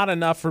just not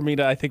enough for me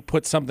to, I think,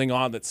 put something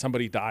on that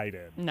somebody died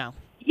in. No.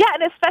 Yeah,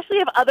 and especially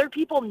if other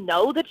people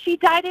know that she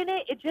died in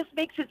it, it just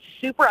makes it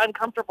super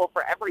uncomfortable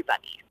for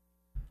everybody.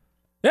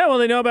 Yeah, well,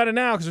 they know about it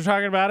now because we're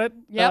talking about it.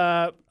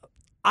 Yep.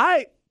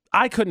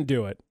 I couldn't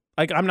do it.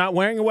 Like, I'm not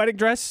wearing a wedding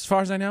dress, as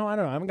far as I know. I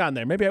don't know. I haven't gotten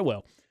there. Maybe I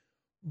will.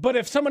 But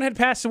if someone had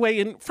passed away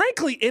in,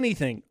 frankly,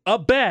 anything, a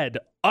bed,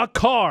 a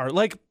car,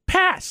 like,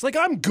 pass. Like,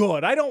 I'm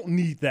good. I don't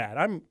need that.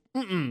 I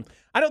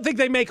don't think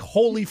they make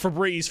holy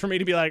Febreze for me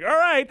to be like, all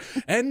right,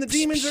 and the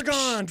demons are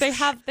gone.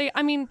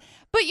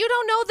 But you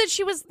don't know that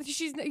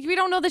we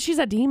don't know that she's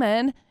a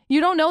demon. You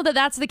don't know that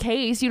that's the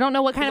case. You don't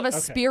know what kind of a Okay.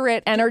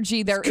 spirit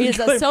energy there Good is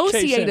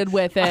associated clarification.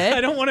 with it.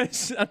 I don't want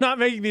to. I'm not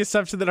making the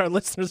assumption that our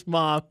listener's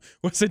mom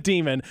was a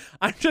demon.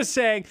 I'm just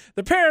saying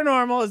the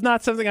paranormal is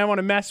not something I want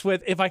to mess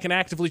with if I can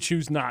actively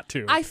choose not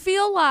to. I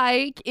feel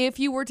like if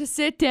you were to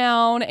sit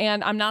down,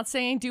 and I'm not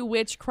saying do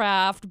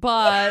witchcraft,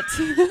 but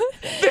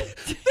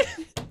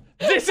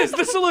This is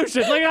the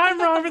solution. Like, I'm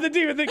wrong for the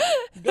demon thing.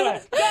 Go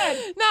ahead.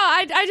 no,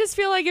 I just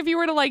feel like if you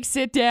were to like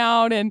sit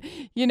down and,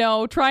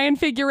 try and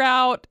figure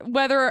out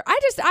whether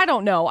I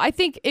don't know. I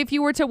think if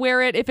you were to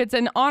wear it, if it's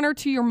an honor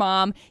to your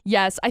mom,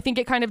 yes, I think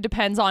it kind of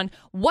depends on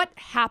what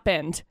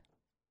happened.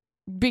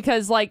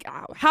 Because like,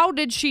 how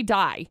did she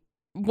die?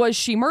 Was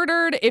she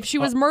murdered? If she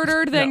was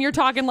murdered, then you're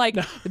talking like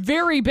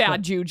very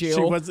bad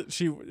juju.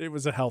 It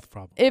was a health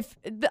problem. I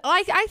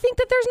think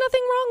that there's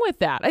nothing wrong with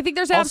that. I think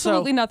there's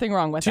absolutely nothing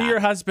wrong with that. To your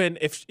husband,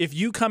 if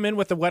you come in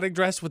with a wedding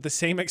dress with the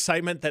same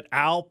excitement that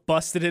Al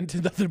busted into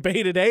the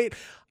debate at 8,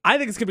 I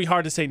think it's gonna be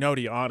hard to say no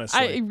to you,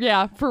 honestly.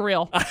 Yeah, for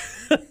real.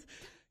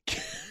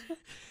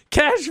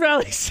 Cache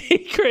Valley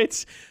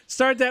Secrets.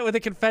 Start that with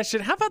a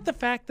confession. How about the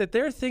fact that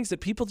there are things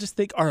that people just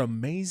think are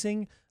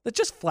amazing that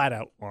just flat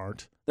out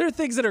aren't? There are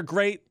things that are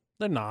great.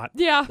 They're not.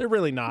 Yeah. They're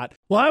really not.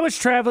 While I was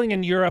traveling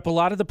in Europe, a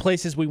lot of the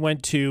places we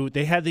went to,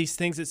 they had these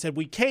things that said,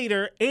 we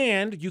cater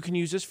and you can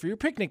use this for your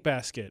picnic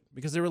basket,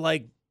 because they were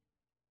like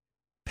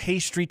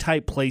pastry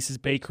type places,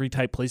 bakery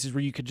type places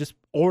where you could just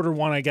order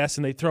one, I guess,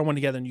 and they throw one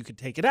together and you could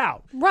take it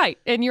out. Right.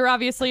 And you're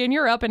obviously in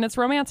Europe and it's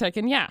romantic,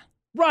 and yeah.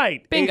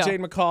 Right. Bingo. AJ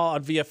and McCall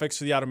on VFX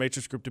for the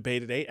Automatrix Group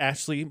debate today.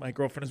 Ashley, my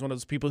girlfriend, is one of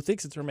those people who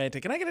thinks it's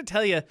romantic. And I got to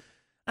tell you,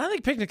 I don't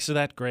think picnics are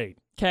that great.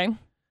 Okay.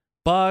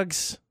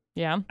 Bugs.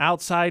 Yeah.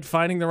 Outside,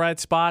 finding the right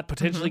spot,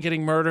 potentially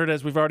getting murdered,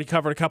 as we've already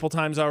covered a couple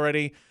times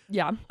already.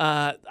 Yeah.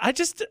 I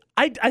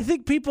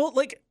think people,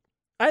 like,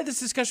 I had this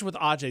discussion with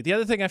Ajay. The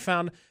other thing I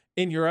found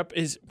in Europe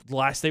is the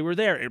last day we were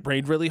there, it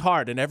rained really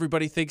hard, and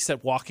everybody thinks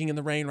that walking in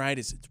the rain, right,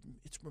 it's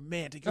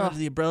romantic. You're under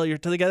the umbrella, you're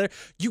together.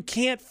 You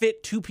can't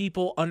fit 2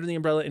 people under the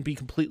umbrella and be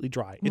completely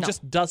dry. It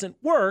just doesn't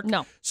work.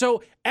 No.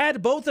 So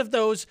add both of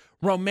those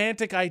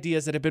romantic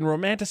ideas that have been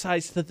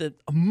romanticized to the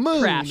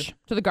moon. Trash.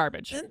 To the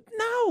garbage.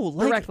 No,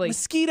 like Directly.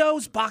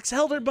 mosquitoes, box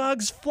elder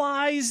bugs,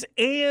 flies,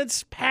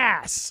 ants,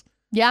 pass.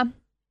 Yeah.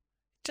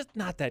 Just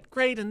not that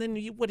great. And then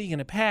what are you going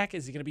to pack?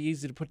 Is it going to be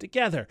easy to put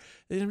together?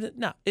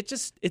 No,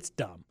 it's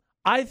dumb.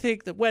 I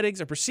think that weddings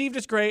are perceived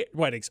as great.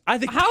 Weddings. I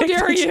think How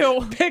dare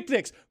you?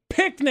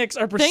 Picnics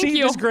are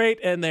perceived as great,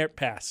 and they're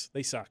pass.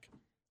 They suck.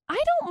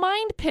 I don't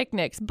mind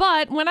picnics,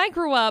 but when I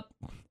grew up,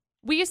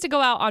 we used to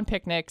go out on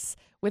picnics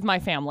with my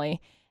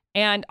family,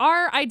 and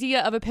our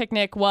idea of a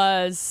picnic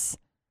was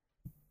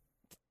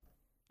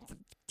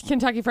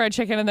Kentucky Fried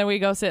Chicken, and then we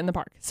go sit in the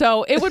park.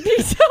 So it would be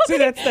See,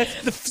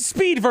 that's the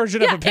speed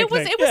version of a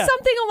picnic. It was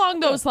something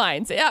along those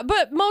lines. Yeah,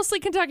 but mostly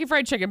Kentucky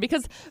Fried Chicken,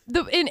 because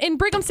in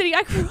Brigham City,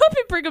 I grew up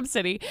in Brigham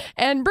City,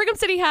 and Brigham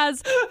City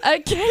has a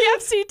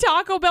KFC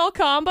Taco Bell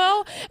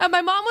combo, and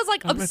my mom was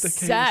like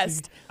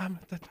obsessed.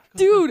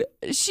 Dude,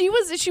 she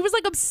was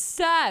like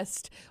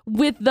obsessed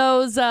with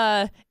those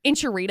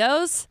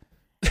enchiladas.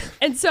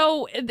 And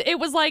so it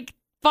was like,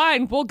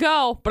 fine, we'll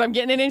go, but I'm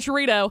getting an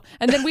enchilado.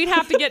 And then we'd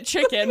have to get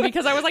chicken,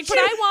 because I was like, but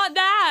I want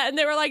that. And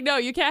they were like, no,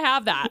 you can't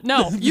have that.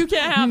 No, you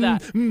can't have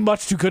that.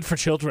 Much too good for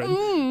children.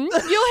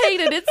 You'll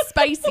hate it. It's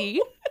spicy.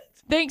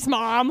 Thanks,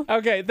 Mom.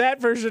 Okay, that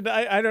version,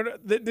 I don't know.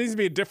 There needs to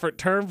be a different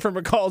term for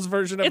McCall's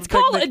version of It's a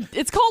picnic.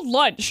 It's called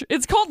lunch.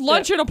 It's called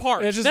lunch in a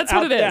park. It's just That's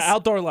what it is. Yeah,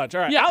 outdoor lunch.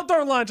 All right. Yeah.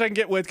 Outdoor lunch I can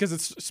get with because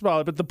it's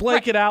smaller, but the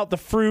blanket out, the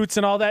fruits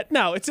and all that,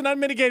 no, it's an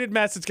unmitigated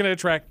mess. It's going to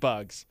attract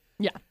bugs.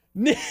 Yeah.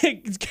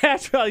 Nick,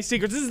 Cache Valley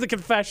Secrets. This is the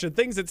confession.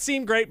 Things that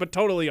seem great but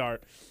totally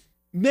aren't.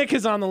 Nick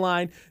is on the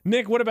line.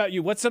 Nick, what about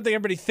you? What's something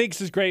everybody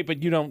thinks is great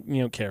but you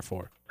don't care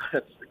for?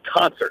 It's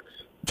concerts.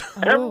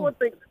 Everyone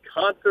thinks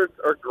concerts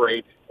are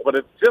great, but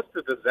it's just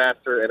a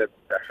disaster, and it's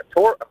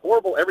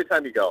horrible every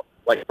time you go.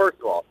 Like, first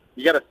of all,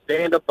 you got to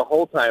stand up the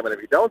whole time, and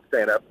if you don't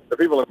stand up, the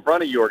people in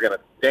front of you are going to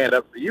stand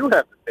up, so you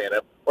have to stand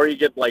up, or you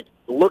get, like,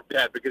 looked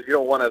at because you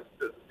don't want to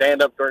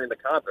stand up during the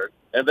concert.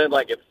 And then,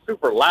 like, it's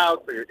super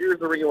loud, so your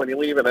ears are ringing when you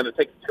leave, and then it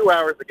takes 2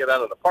 hours to get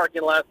out of the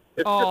parking lot.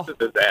 It's just a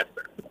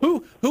disaster.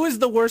 Who is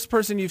the worst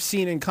person you've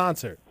seen in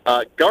concert?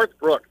 Garth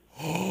Brooks.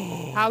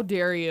 How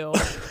dare you?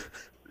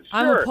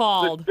 I'm Sure,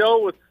 appalled. the show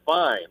was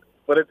fine,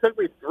 but it took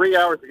me 3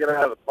 hours to get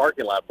out of the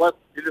parking lot. Plus,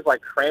 you're just,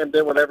 like, crammed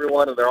in with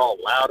everyone, and they're all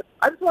loud.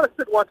 I just want to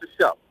sit and watch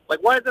a show. Like,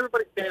 why is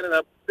everybody standing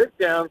up? Sit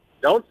down.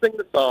 Don't sing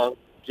the song.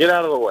 Get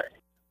out of the way.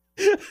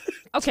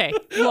 Okay,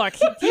 look,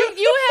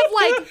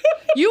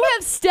 you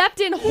have stepped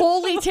in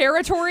holy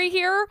territory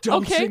here.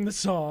 Don't okay? sing the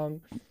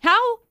song.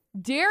 How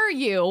dare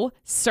you,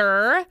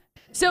 sir?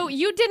 So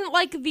you didn't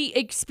like the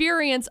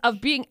experience of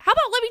being, how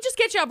about let me just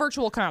get you a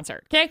virtual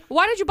concert, okay?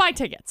 Why did you buy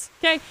tickets,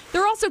 okay?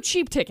 They're also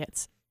cheap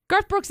tickets.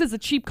 Garth Brooks is a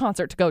cheap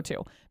concert to go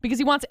to because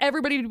he wants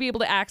everybody to be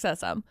able to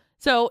access them.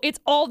 So it's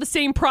all the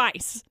same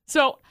price.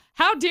 So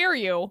how dare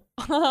you?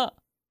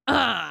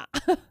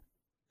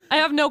 I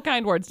have no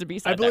kind words to be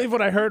said. I believe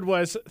what I heard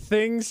was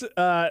things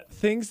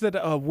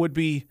that would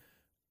be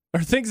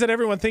or things that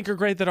everyone think are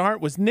great that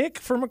aren't, was Nick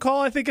for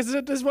McCall, I think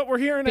is what we're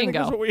hearing. Bingo.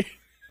 I think is what we...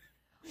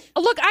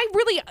 Look,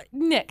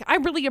 Nick, I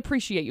really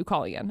appreciate you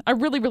calling in. I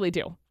really, really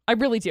do. I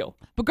really do.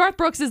 But Garth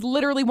Brooks is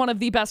literally one of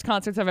the best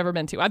concerts I've ever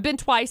been to. I've been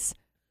twice.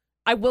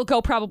 I will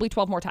go probably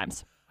 12 more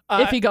times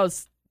if he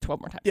goes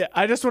 12 more times. Yeah,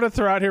 I just want to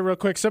throw out here real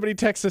quick. Somebody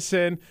text us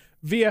in.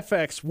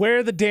 VFX,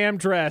 wear the damn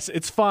dress.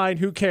 It's fine.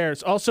 Who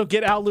cares? Also,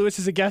 get Al Lewis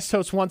as a guest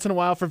host once in a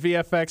while for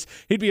VFX.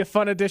 He'd be a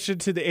fun addition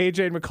to the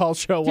AJ and McCall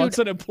show. Dude, once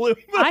in a blue moon.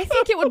 I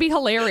think it would be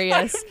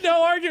hilarious. I have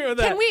no argument with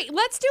that.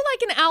 Let's do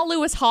like an Al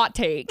Lewis hot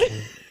take.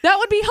 That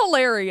would be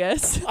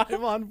hilarious.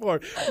 I'm on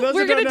board.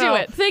 We're gonna do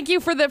it. Thank you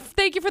for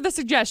the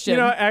suggestion.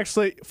 You know,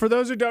 actually, for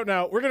those who don't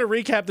know, we're gonna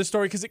recap the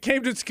story because it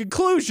came to its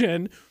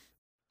conclusion.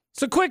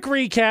 So quick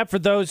recap for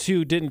those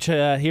who didn't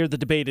hear the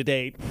debate to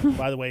date.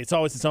 By the way, it's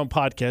always its own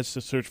podcast,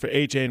 so search for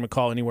AJ and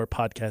McCall anywhere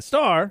podcasts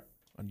are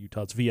on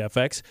Utah's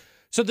VFX.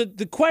 So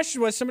the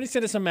question was, somebody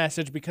sent us a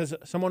message because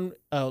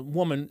a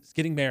woman is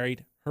getting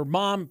married. Her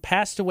mom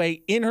passed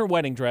away in her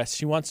wedding dress.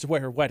 She wants to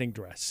wear her wedding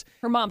dress.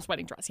 Her mom's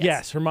wedding dress, yes.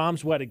 Yes, her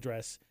mom's wedding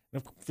dress.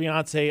 And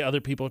fiance,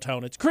 other people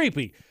tone it's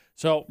creepy.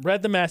 So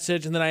read the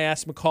message, and then I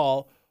asked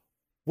McCall,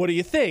 what do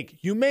you think?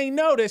 You may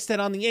notice that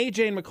on the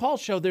AJ and McCall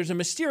show, there's a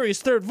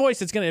mysterious third voice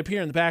that's going to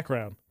appear in the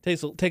background.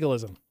 Take a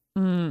listen.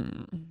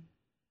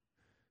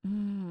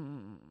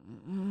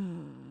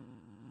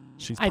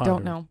 She's I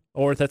don't know.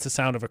 Or that's the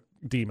sound of a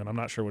demon. I'm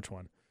not sure which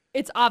one.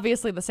 It's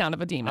obviously the sound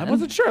of a demon. I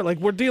wasn't sure. Like,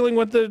 we're dealing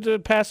with the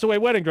passed away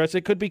wedding dress.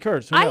 It could be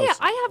cursed. Who knows?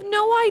 I have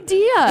no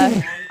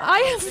idea.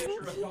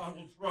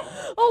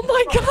 Oh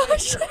my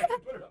gosh.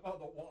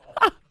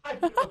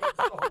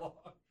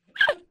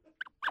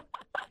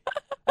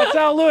 That's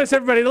Al Lewis,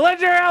 everybody. The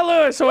legendary Al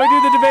Lewis. So I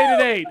do the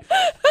debate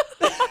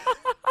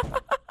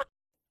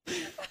at 8.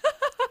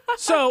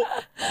 So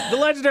the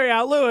legendary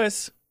Al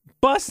Lewis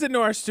busted into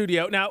our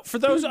studio. Now, for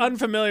those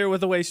unfamiliar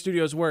with the way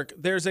studios work,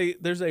 there's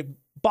a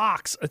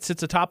box that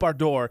sits atop our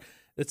door.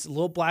 It's a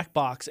little black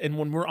box, and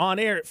when we're on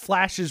air, it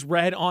flashes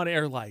red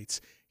on-air lights.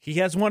 He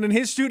has one in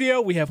his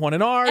studio. We have one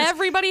in ours.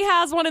 Everybody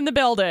has one in the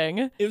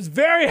building. It was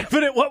very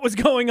evident what was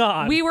going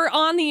on. We were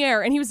on the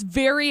air, and he was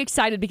very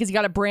excited because he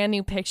got a brand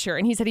new picture.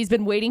 And he said he's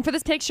been waiting for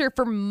this picture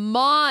for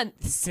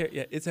months.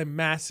 Yeah, it's a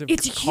massive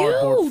it's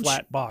cardboard huge.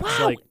 flat box.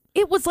 Wow. Like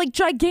it was like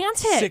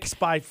gigantic. 6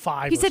 by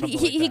 5. He said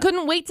he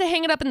couldn't wait to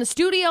hang it up in the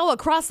studio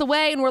across the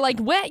way. And we're like,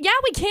 yeah,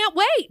 we can't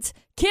wait.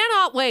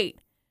 Cannot wait.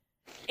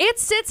 It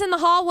sits in the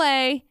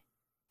hallway.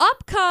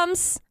 Up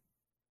comes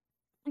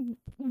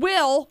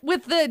Will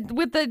with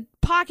the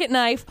pocket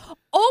knife,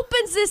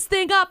 opens this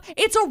thing up.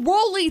 It's a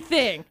rolly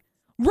thing.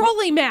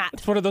 Rolly mat.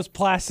 It's one of those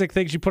plastic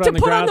things you put on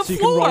the ground so you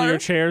can roll your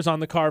chairs on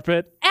the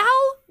carpet.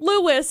 Al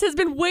Lewis has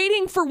been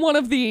waiting for one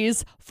of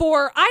these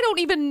for I don't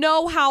even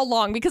know how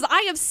long because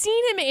I have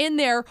seen him in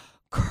there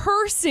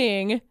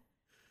cursing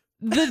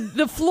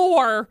the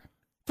floor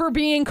for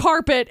being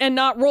carpet and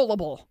not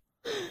rollable.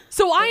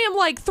 So I am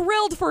like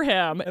thrilled for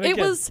him. It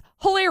was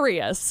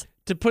hilarious.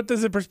 To put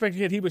this in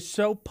perspective, he was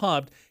so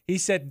pumped. He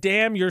said,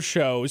 damn your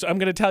shows. I'm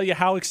going to tell you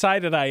how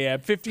excited I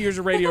am. 50 years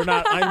of radio or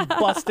not, I'm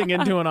busting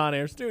into an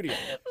on-air studio.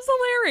 It was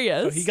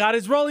hilarious. So he got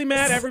his rolly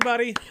mat,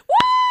 everybody. Woo!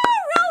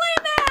 Rolly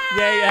mat!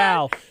 Yay,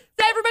 Al.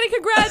 So everybody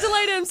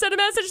congratulate him. Send a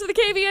message to the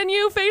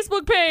KVNU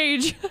Facebook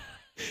page.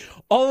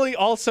 Only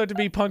also to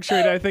be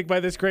punctuated, I think, by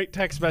this great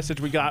text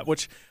message we got,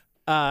 which...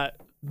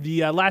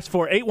 the last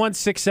 4,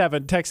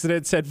 8167, texted in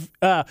and said,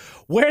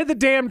 wear the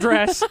damn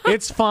dress.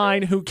 It's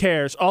fine. Who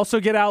cares?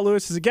 Also get Al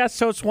Lewis as a guest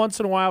host once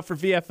in a while for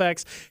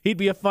VFX. He'd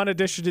be a fun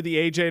addition to the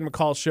AJ and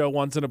McCall show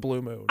once in a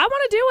blue moon. I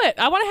want to do it.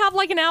 I want to have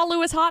like an Al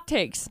Lewis hot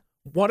takes.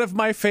 One of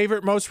my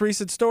favorite, most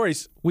recent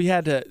stories, we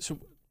had to, so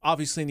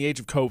obviously in the age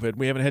of COVID,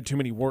 we haven't had too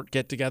many work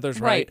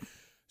get-togethers, right?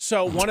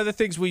 So one of the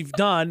things we've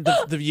done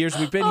the years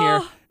we've been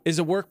here is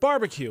a work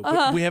barbecue,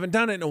 but we haven't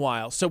done it in a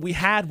while. So we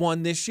had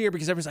one this year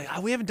because everyone's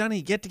like, we haven't done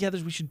any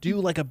get-togethers. We should do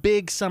like a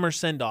big summer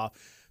send-off.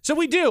 So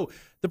we do.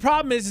 The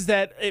problem is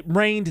that it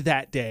rained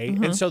that day,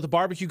 and so the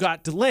barbecue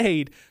got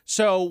delayed.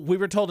 So we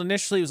were told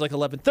initially it was like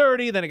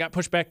 11:30, then it got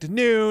pushed back to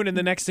noon, and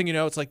the next thing you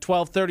know, it's like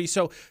 12:30.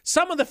 So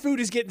some of the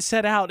food is getting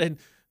set out, and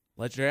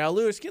legendary Al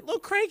Lewis getting a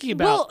little cranky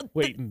about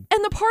waiting.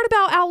 And the part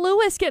about Al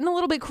Lewis getting a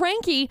little bit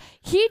cranky,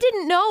 he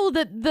didn't know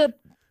that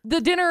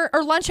the dinner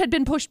or lunch had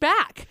been pushed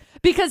back.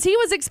 Because he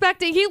was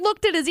expecting, he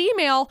looked at his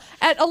email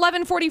at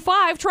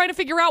 11:45 trying to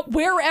figure out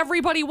where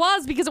everybody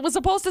was because it was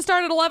supposed to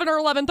start at 11 or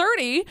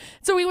 11:30.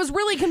 So he was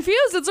really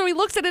confused. And so he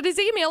looks at his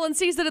email and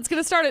sees that it's going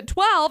to start at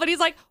 12. And he's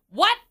like,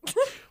 what?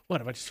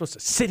 What, am I just supposed to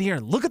sit here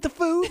and look at the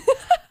food?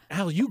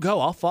 Al, you go.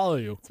 I'll follow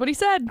you. That's what he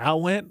said.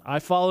 Al went. I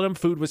followed him.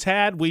 Food was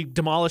had. We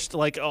demolished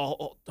like 2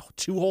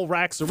 whole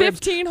racks of ribs.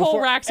 15 whole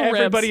racks of ribs.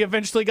 Everybody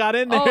eventually got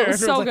in there. Oh, it was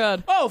so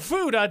good. Oh,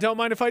 food. I don't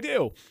mind if I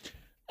do.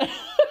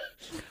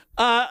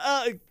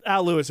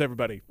 Al Lewis,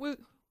 everybody. We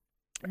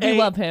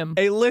love him.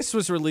 A list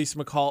was released,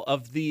 McCall,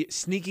 of the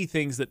sneaky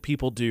things that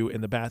people do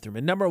in the bathroom.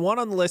 And number 1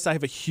 on the list I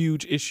have a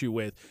huge issue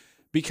with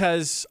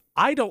because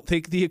I don't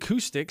think the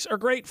acoustics are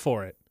great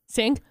for it.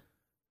 Sing?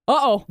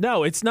 Uh-oh.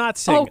 No, it's not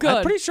singing. Oh, good.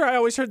 I'm pretty sure I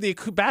always heard the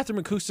bathroom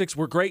acoustics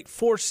were great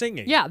for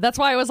singing. Yeah, that's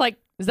why I was like,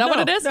 is that what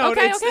it is? No,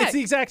 okay. it's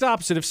the exact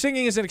opposite. If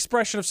singing is an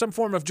expression of some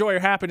form of joy or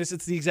happiness,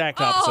 it's the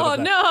exact opposite of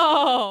that.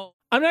 No.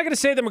 I'm not going to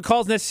say that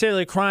McCall's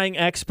necessarily a crying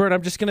expert.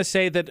 I'm just going to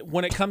say that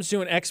when it comes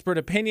to an expert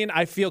opinion,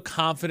 I feel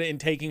confident in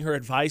taking her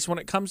advice when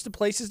it comes to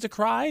places to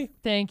cry.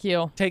 Thank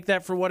you. Take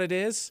that for what it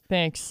is.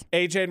 Thanks.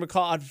 AJ and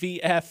McCall on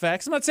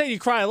VFX. I'm not saying you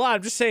cry a lot.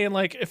 I'm just saying,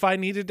 like, if I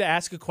needed to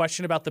ask a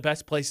question about the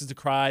best places to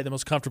cry, the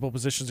most comfortable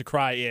positions to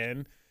cry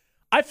in,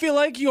 I feel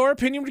like your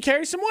opinion would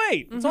carry some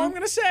weight. That's all I'm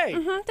going to say.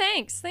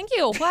 Thanks. Thank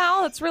you.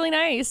 Wow, that's really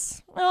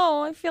nice.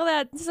 Oh, I feel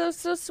that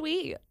so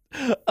sweet.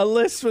 A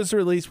list was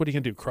released. What are you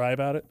going to do? Cry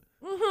about it?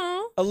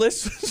 A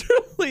list was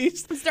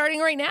released Starting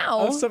right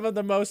now. of some of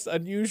the most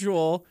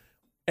unusual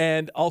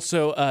and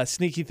also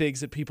sneaky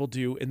things that people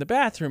do in the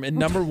bathroom. And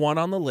number one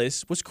on the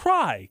list was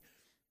cry.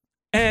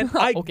 And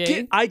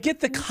I get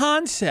the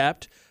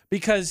concept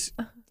because,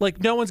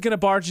 like, no one's going to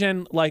barge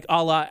in, like,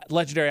 a la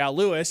legendary Al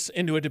Lewis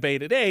into a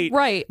debate at 8.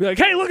 Right. Be like,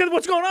 hey, look at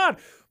what's going on.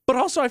 But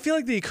also, I feel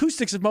like the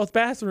acoustics of both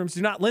bathrooms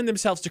do not lend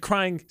themselves to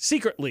crying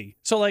secretly.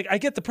 So, like, I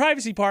get the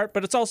privacy part,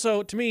 but it's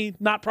also, to me,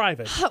 not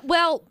private.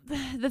 Well,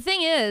 the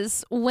thing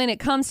is, when it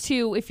comes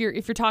to if you're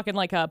talking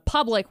like a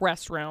public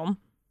restroom,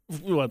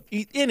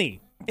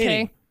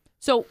 Any.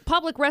 So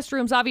public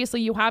restrooms,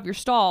 obviously, you have your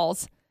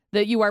stalls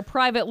that you are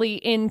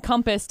privately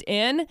encompassed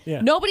in.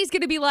 Yeah. Nobody's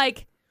going to be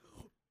like,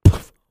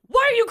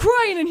 why are you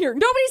crying in here?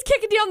 Nobody's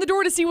kicking down the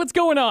door to see what's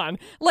going on.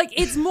 Like,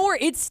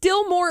 it's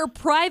still more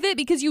private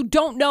because you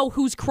don't know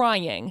who's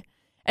crying.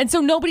 And so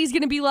nobody's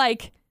going to be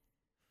like,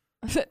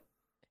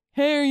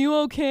 hey, are you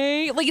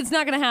okay? Like, it's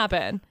not going to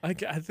happen.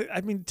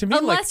 I mean, to me,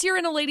 unless you're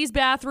in a ladies'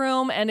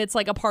 bathroom and it's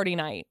like a party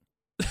night.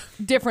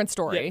 Different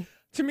story. Yeah.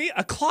 To me,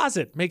 a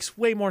closet makes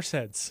way more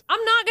sense.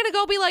 I'm not going to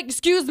go be like,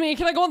 excuse me,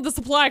 can I go in the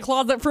supply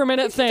closet for a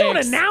minute? Thanks. Don't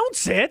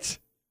announce it.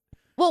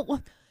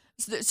 Well,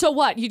 so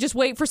what? You just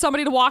wait for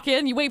somebody to walk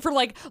in? You wait for,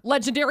 like,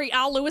 legendary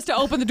Al Lewis to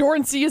open the door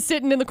and see you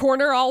sitting in the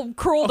corner all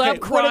curled up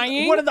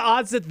crying? What are the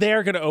odds that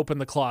they're going to open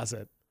the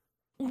closet?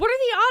 What are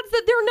the odds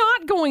that they're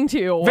not going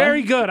to?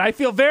 Very good. I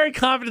feel very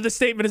confident the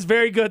statement is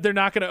very good. They're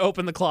not going to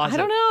open the closet. I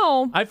don't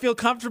know. I feel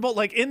comfortable.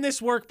 Like, in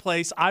this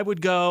workplace, I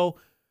would go,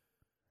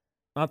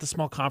 not the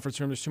small conference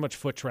room. There's too much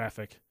foot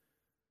traffic.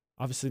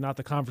 Obviously, not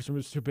the conference room.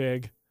 It's too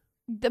big.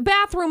 The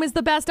bathroom is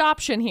the best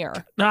option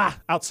here.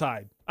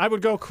 Outside. I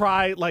would go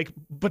cry, like,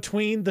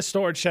 between the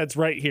storage sheds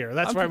right here.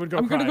 That's where I would go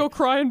cry. I'm going to go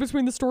cry in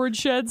between the storage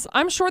sheds.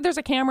 I'm sure there's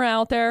a camera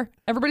out there.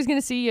 Everybody's going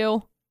to see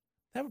you.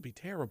 That would be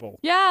terrible.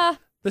 Yeah.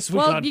 This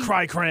week on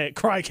Cry Cam.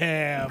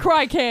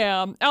 Cry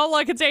Cam. Oh,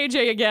 look, it's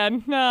AJ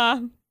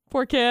again.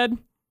 Poor kid.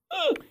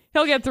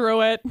 He'll get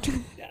through it.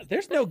 Yeah,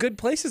 there's no good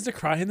places to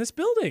cry in this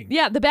building.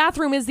 Yeah, the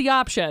bathroom is the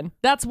option.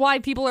 That's why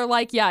people are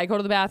like, yeah, I go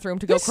to the bathroom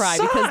to go cry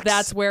because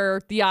that's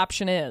where the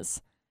option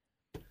is.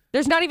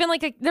 There's not even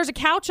there's a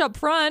couch up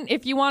front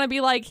if you want to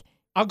be like.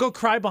 I'll go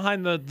cry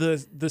behind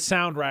the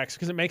sound racks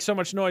because it makes so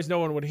much noise no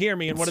one would hear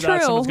me, and what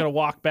about someone's going to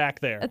walk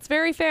back there? That's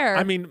very fair.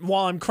 I mean,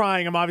 while I'm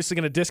crying, I'm obviously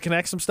going to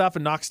disconnect some stuff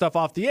and knock stuff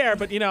off the air,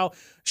 but,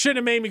 shouldn't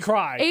have made me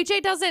cry.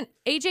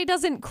 AJ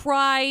doesn't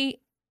cry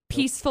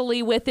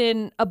peacefully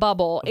within a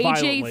bubble.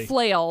 Violently. AJ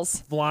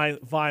flails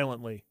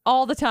violently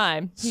all the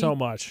time. So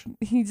much.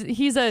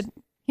 He's a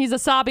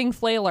sobbing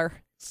flailer.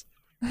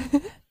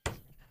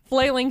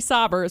 Flailing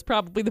sobber is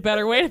probably the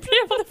better way to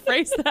be able to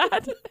phrase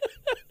that.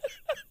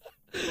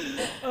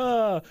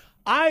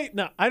 I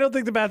don't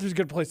think the bathroom's a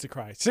good place to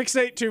cry.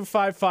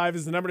 68255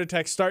 is the number to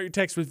text. Start your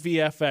text with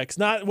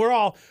VFX.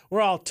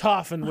 We're all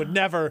tough and would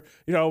never,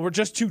 we're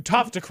just too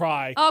tough to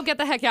cry. Oh, get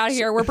the heck out of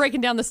here. We're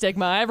breaking down the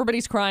stigma.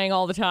 Everybody's crying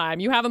all the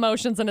time. You have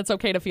emotions and it's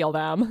okay to feel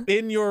them.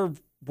 In your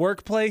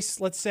workplace,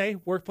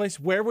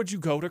 where would you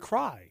go to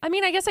cry? I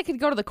mean, I guess I could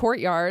go to the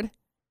courtyard.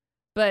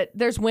 But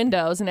there's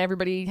windows and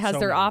everybody has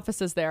their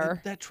offices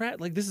there.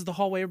 This is the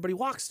hallway everybody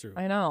walks through.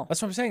 I know.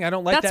 That's what I'm saying. I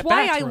don't like that That's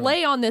why bathroom. I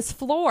lay on this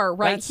floor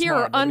right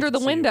here under the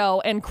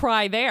window and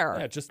cry there.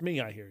 Yeah, just me,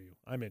 I hear you.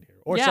 I'm in here.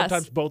 Or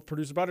sometimes both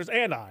producer butters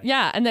and I.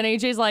 Yeah, and then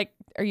AJ's like,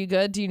 are you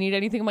good? Do you need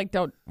anything? I'm like,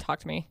 don't talk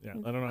to me. Yeah,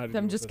 I don't know how to do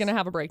I'm just going to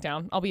have a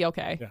breakdown. I'll be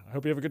okay. Yeah, I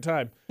hope you have a good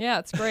time. Yeah,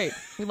 it's great.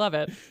 We love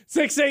it.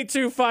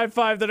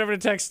 68255, the number to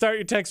text. Start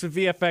your text with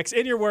VFX.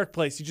 In your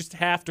workplace, you just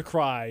have to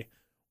cry.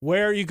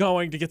 Where are you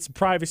going to get some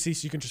privacy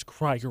so you can just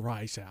cry your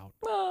eyes out?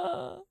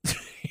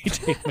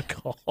 AJ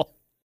McCall.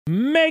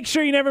 Make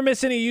sure you never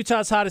miss any of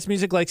Utah's hottest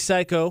music like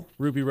Psycho,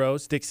 Ruby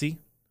Rose, Dixie.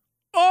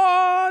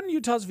 On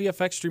Utah's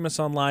VFX, stream us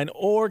online,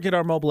 or get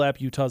our mobile app,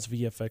 Utah's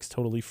VFX,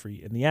 totally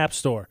free in the App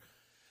Store.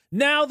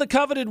 Now, the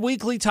coveted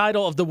weekly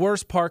title of the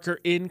worst parker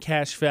in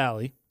Cache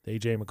Valley, the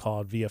AJ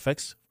McCall at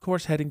VFX. Of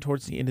course, heading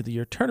towards the end of the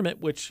year tournament,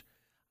 which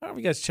I don't know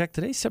if you guys checked.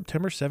 Today's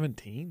September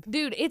 17th.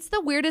 Dude, it's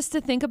the weirdest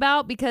to think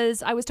about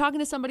because I was talking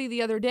to somebody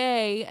the other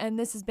day, and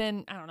this has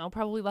been, I don't know,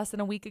 probably less than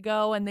a week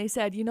ago, and they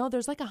said,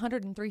 there's like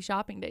 103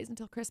 shopping days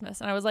until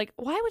Christmas. And I was like,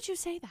 why would you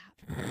say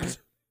that?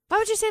 Why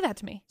would you say that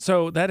to me?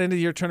 So that end of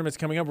the year tournament's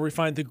coming up where we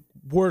find the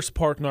worst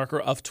park narker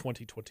of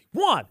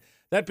 2021.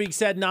 That being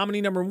said,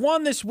 nominee number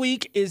 1 this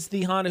week is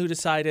the Honda who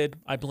decided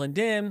I blend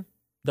in.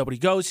 Nobody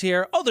goes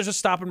here. Oh, there's a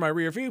stop in my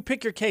rear view.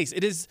 Pick your case.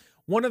 It is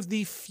one of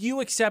the few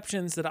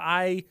exceptions that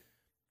I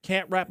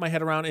can't wrap my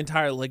head around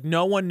entirely. Like,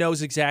 no one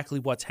knows exactly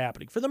what's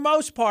happening. For the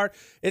most part,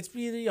 it's,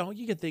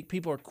 you can think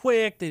people are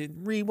quick, they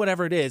didn't read,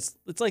 whatever it is.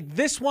 It's like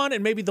this one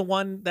and maybe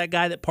that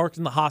guy that parked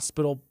in the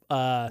hospital.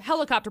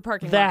 Helicopter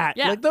parking lot.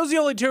 Yeah. Like, those are the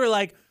only two who are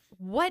like,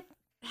 what?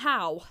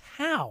 How?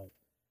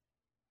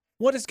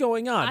 What is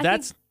going on? I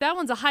think that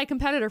one's a high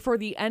competitor for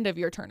the end of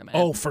your tournament.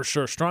 Oh, for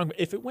sure. Strong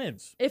if it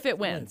wins. If it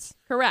wins.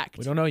 Correct.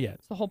 We don't know yet.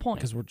 That's the whole point.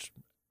 Because we're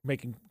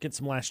get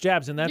some last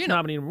jabs, and that's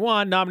nominee number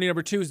 1. Nominee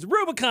number 2 is the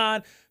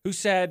Rubicon, who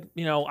said,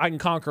 I can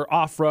conquer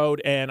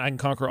off-road and I can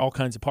conquer all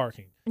kinds of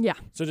parking. Yeah.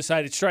 So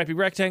decided stripy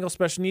rectangle,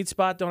 special needs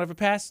spot, don't have a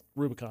pass,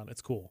 Rubicon.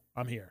 It's cool.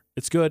 I'm here.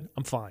 It's good.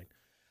 I'm fine.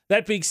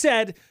 That being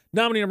said,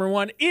 nominee number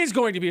 1 is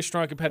going to be a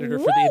strong competitor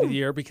for the end of the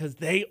year because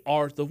they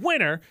are the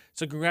winner.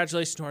 So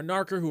congratulations to our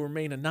narker who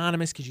remain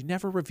anonymous because you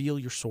never reveal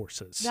your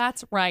sources.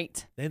 That's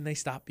right. Then they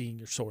stop being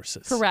your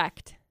sources.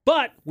 Correct.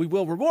 But we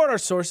will reward our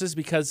sources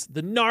because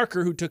the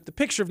narker who took the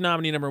picture of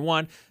nominee number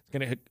 1 is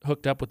going to get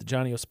hooked up with the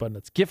Johnny O.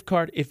 Spudnuts gift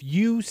card. If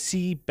you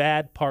see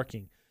bad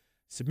parking,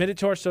 submit it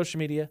to our social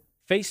media,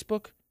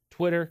 Facebook,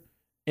 Twitter,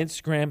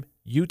 Instagram,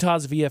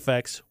 Utah's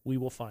VFX. We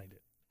will find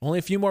it. Only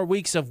a few more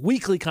weeks of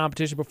weekly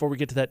competition before we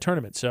get to that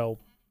tournament, so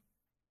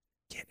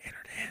get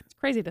entered in. It's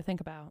crazy to think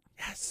about.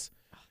 Yes.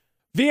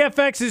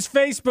 VFX's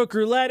Facebook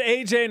roulette,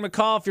 AJ and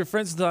McCall. If you're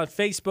friends with us on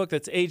Facebook,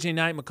 that's AJ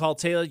Knight, McCall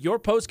Taylor. Your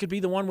post could be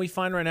the one we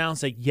find right now and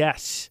say,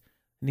 yes,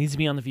 it needs to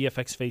be on the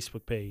VFX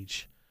Facebook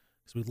page.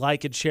 Because we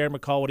like and share.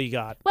 McCall, what do you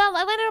got? Well,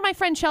 I landed on my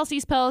friend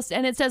Chelsea's post,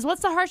 and it says,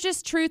 what's the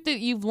harshest truth that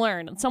you've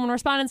learned? And someone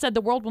responded and said, the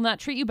world will not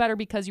treat you better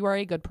because you are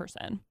a good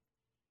person.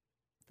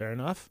 Fair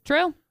enough.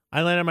 True.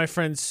 I landed on my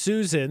friend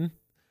Susan.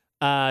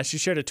 She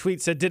shared a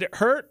tweet, said, did it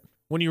hurt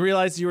when you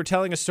realized you were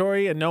telling a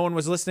story and no one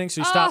was listening,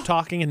 so you stopped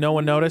talking and no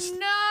one noticed?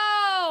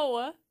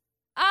 No.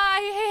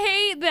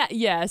 I hate that.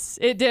 Yes,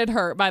 it did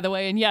hurt, by the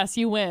way. And yes,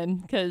 you win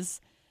because,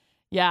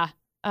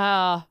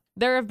 there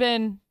have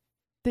been...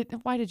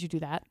 Why did you do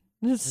that?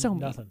 This is so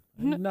mean.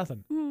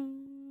 Nothing.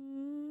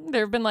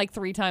 There have been like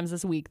 3 times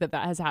this week that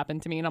has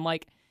happened to me, and I'm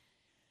like,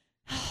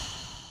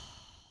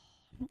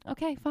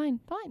 okay, fine.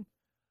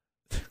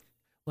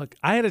 Look,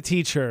 I had a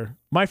teacher.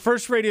 My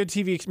first radio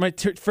experience,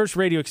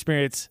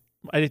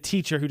 I had a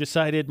teacher who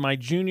decided my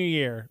junior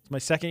year, my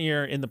second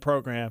year in the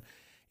program,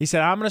 he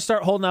said, I'm going to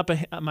start holding up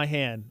my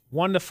hand,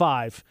 1 to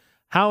 5.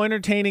 How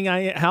entertained I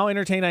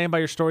am by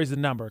your story is the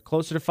number.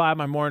 Closer to 5,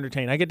 I'm more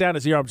entertained. I get down to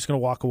 0, I'm just going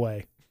to walk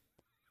away.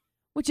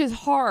 Which is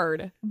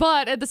hard.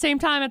 But at the same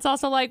time, it's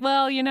also like,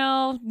 well,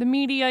 the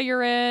media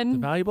you're in. It's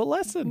a valuable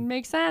lesson.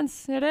 Makes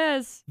sense. It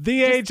is.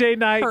 The AJ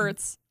Knight.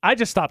 Hurts. I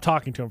just stopped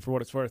talking to him for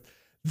what it's worth.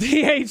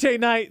 The AJ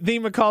Knight, the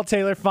McCall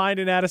Taylor. Find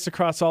and add us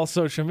across all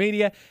social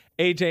media.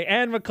 AJ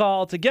and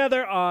McCall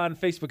together on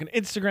Facebook and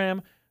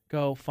Instagram.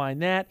 Go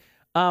find that.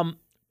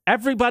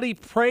 Everybody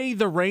pray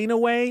the rain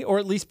away, or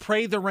at least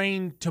pray the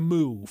rain to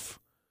move.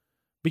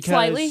 Because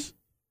slightly?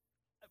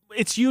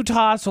 It's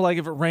Utah, so like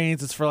if it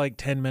rains, it's for like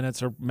 10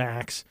 minutes or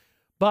max.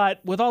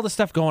 But with all the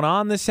stuff going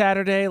on this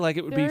Saturday, like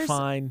it would be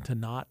fine to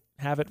not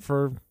have it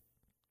for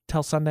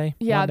till Sunday.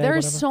 Yeah, Monday,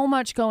 there's whatever. so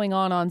much going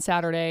on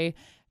Saturday.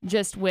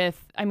 Just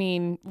with,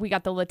 we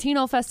got the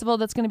Latino Festival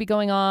that's going to be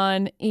going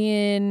on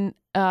in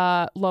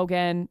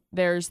Logan.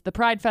 There's the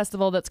Pride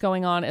Festival that's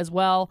going on as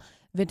well.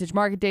 Vintage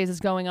Market Days is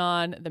going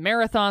on. The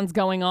Marathon's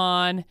going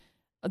on.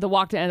 The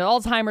Walk to End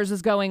Alzheimer's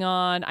is going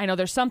on. I know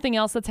there's something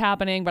else that's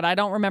happening, but I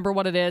don't remember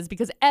what it is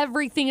because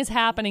everything is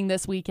happening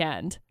this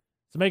weekend.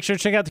 So make sure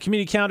to check out the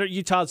community calendar at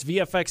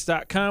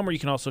utahsvfx.com, where you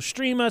can also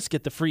stream us,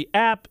 get the free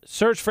app,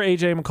 search for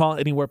AJ McCall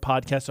anywhere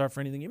podcasts are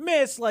for anything you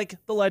miss, like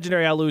the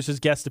legendary Al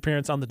Lewis's guest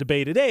appearance on the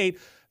Debate at 8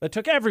 that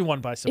took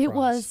everyone by surprise. It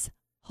was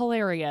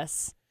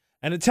hilarious.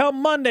 And until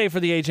Monday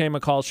for the AJ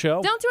McCall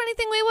Show. Don't do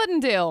anything we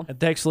wouldn't do. And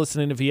thanks for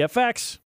listening to VFX.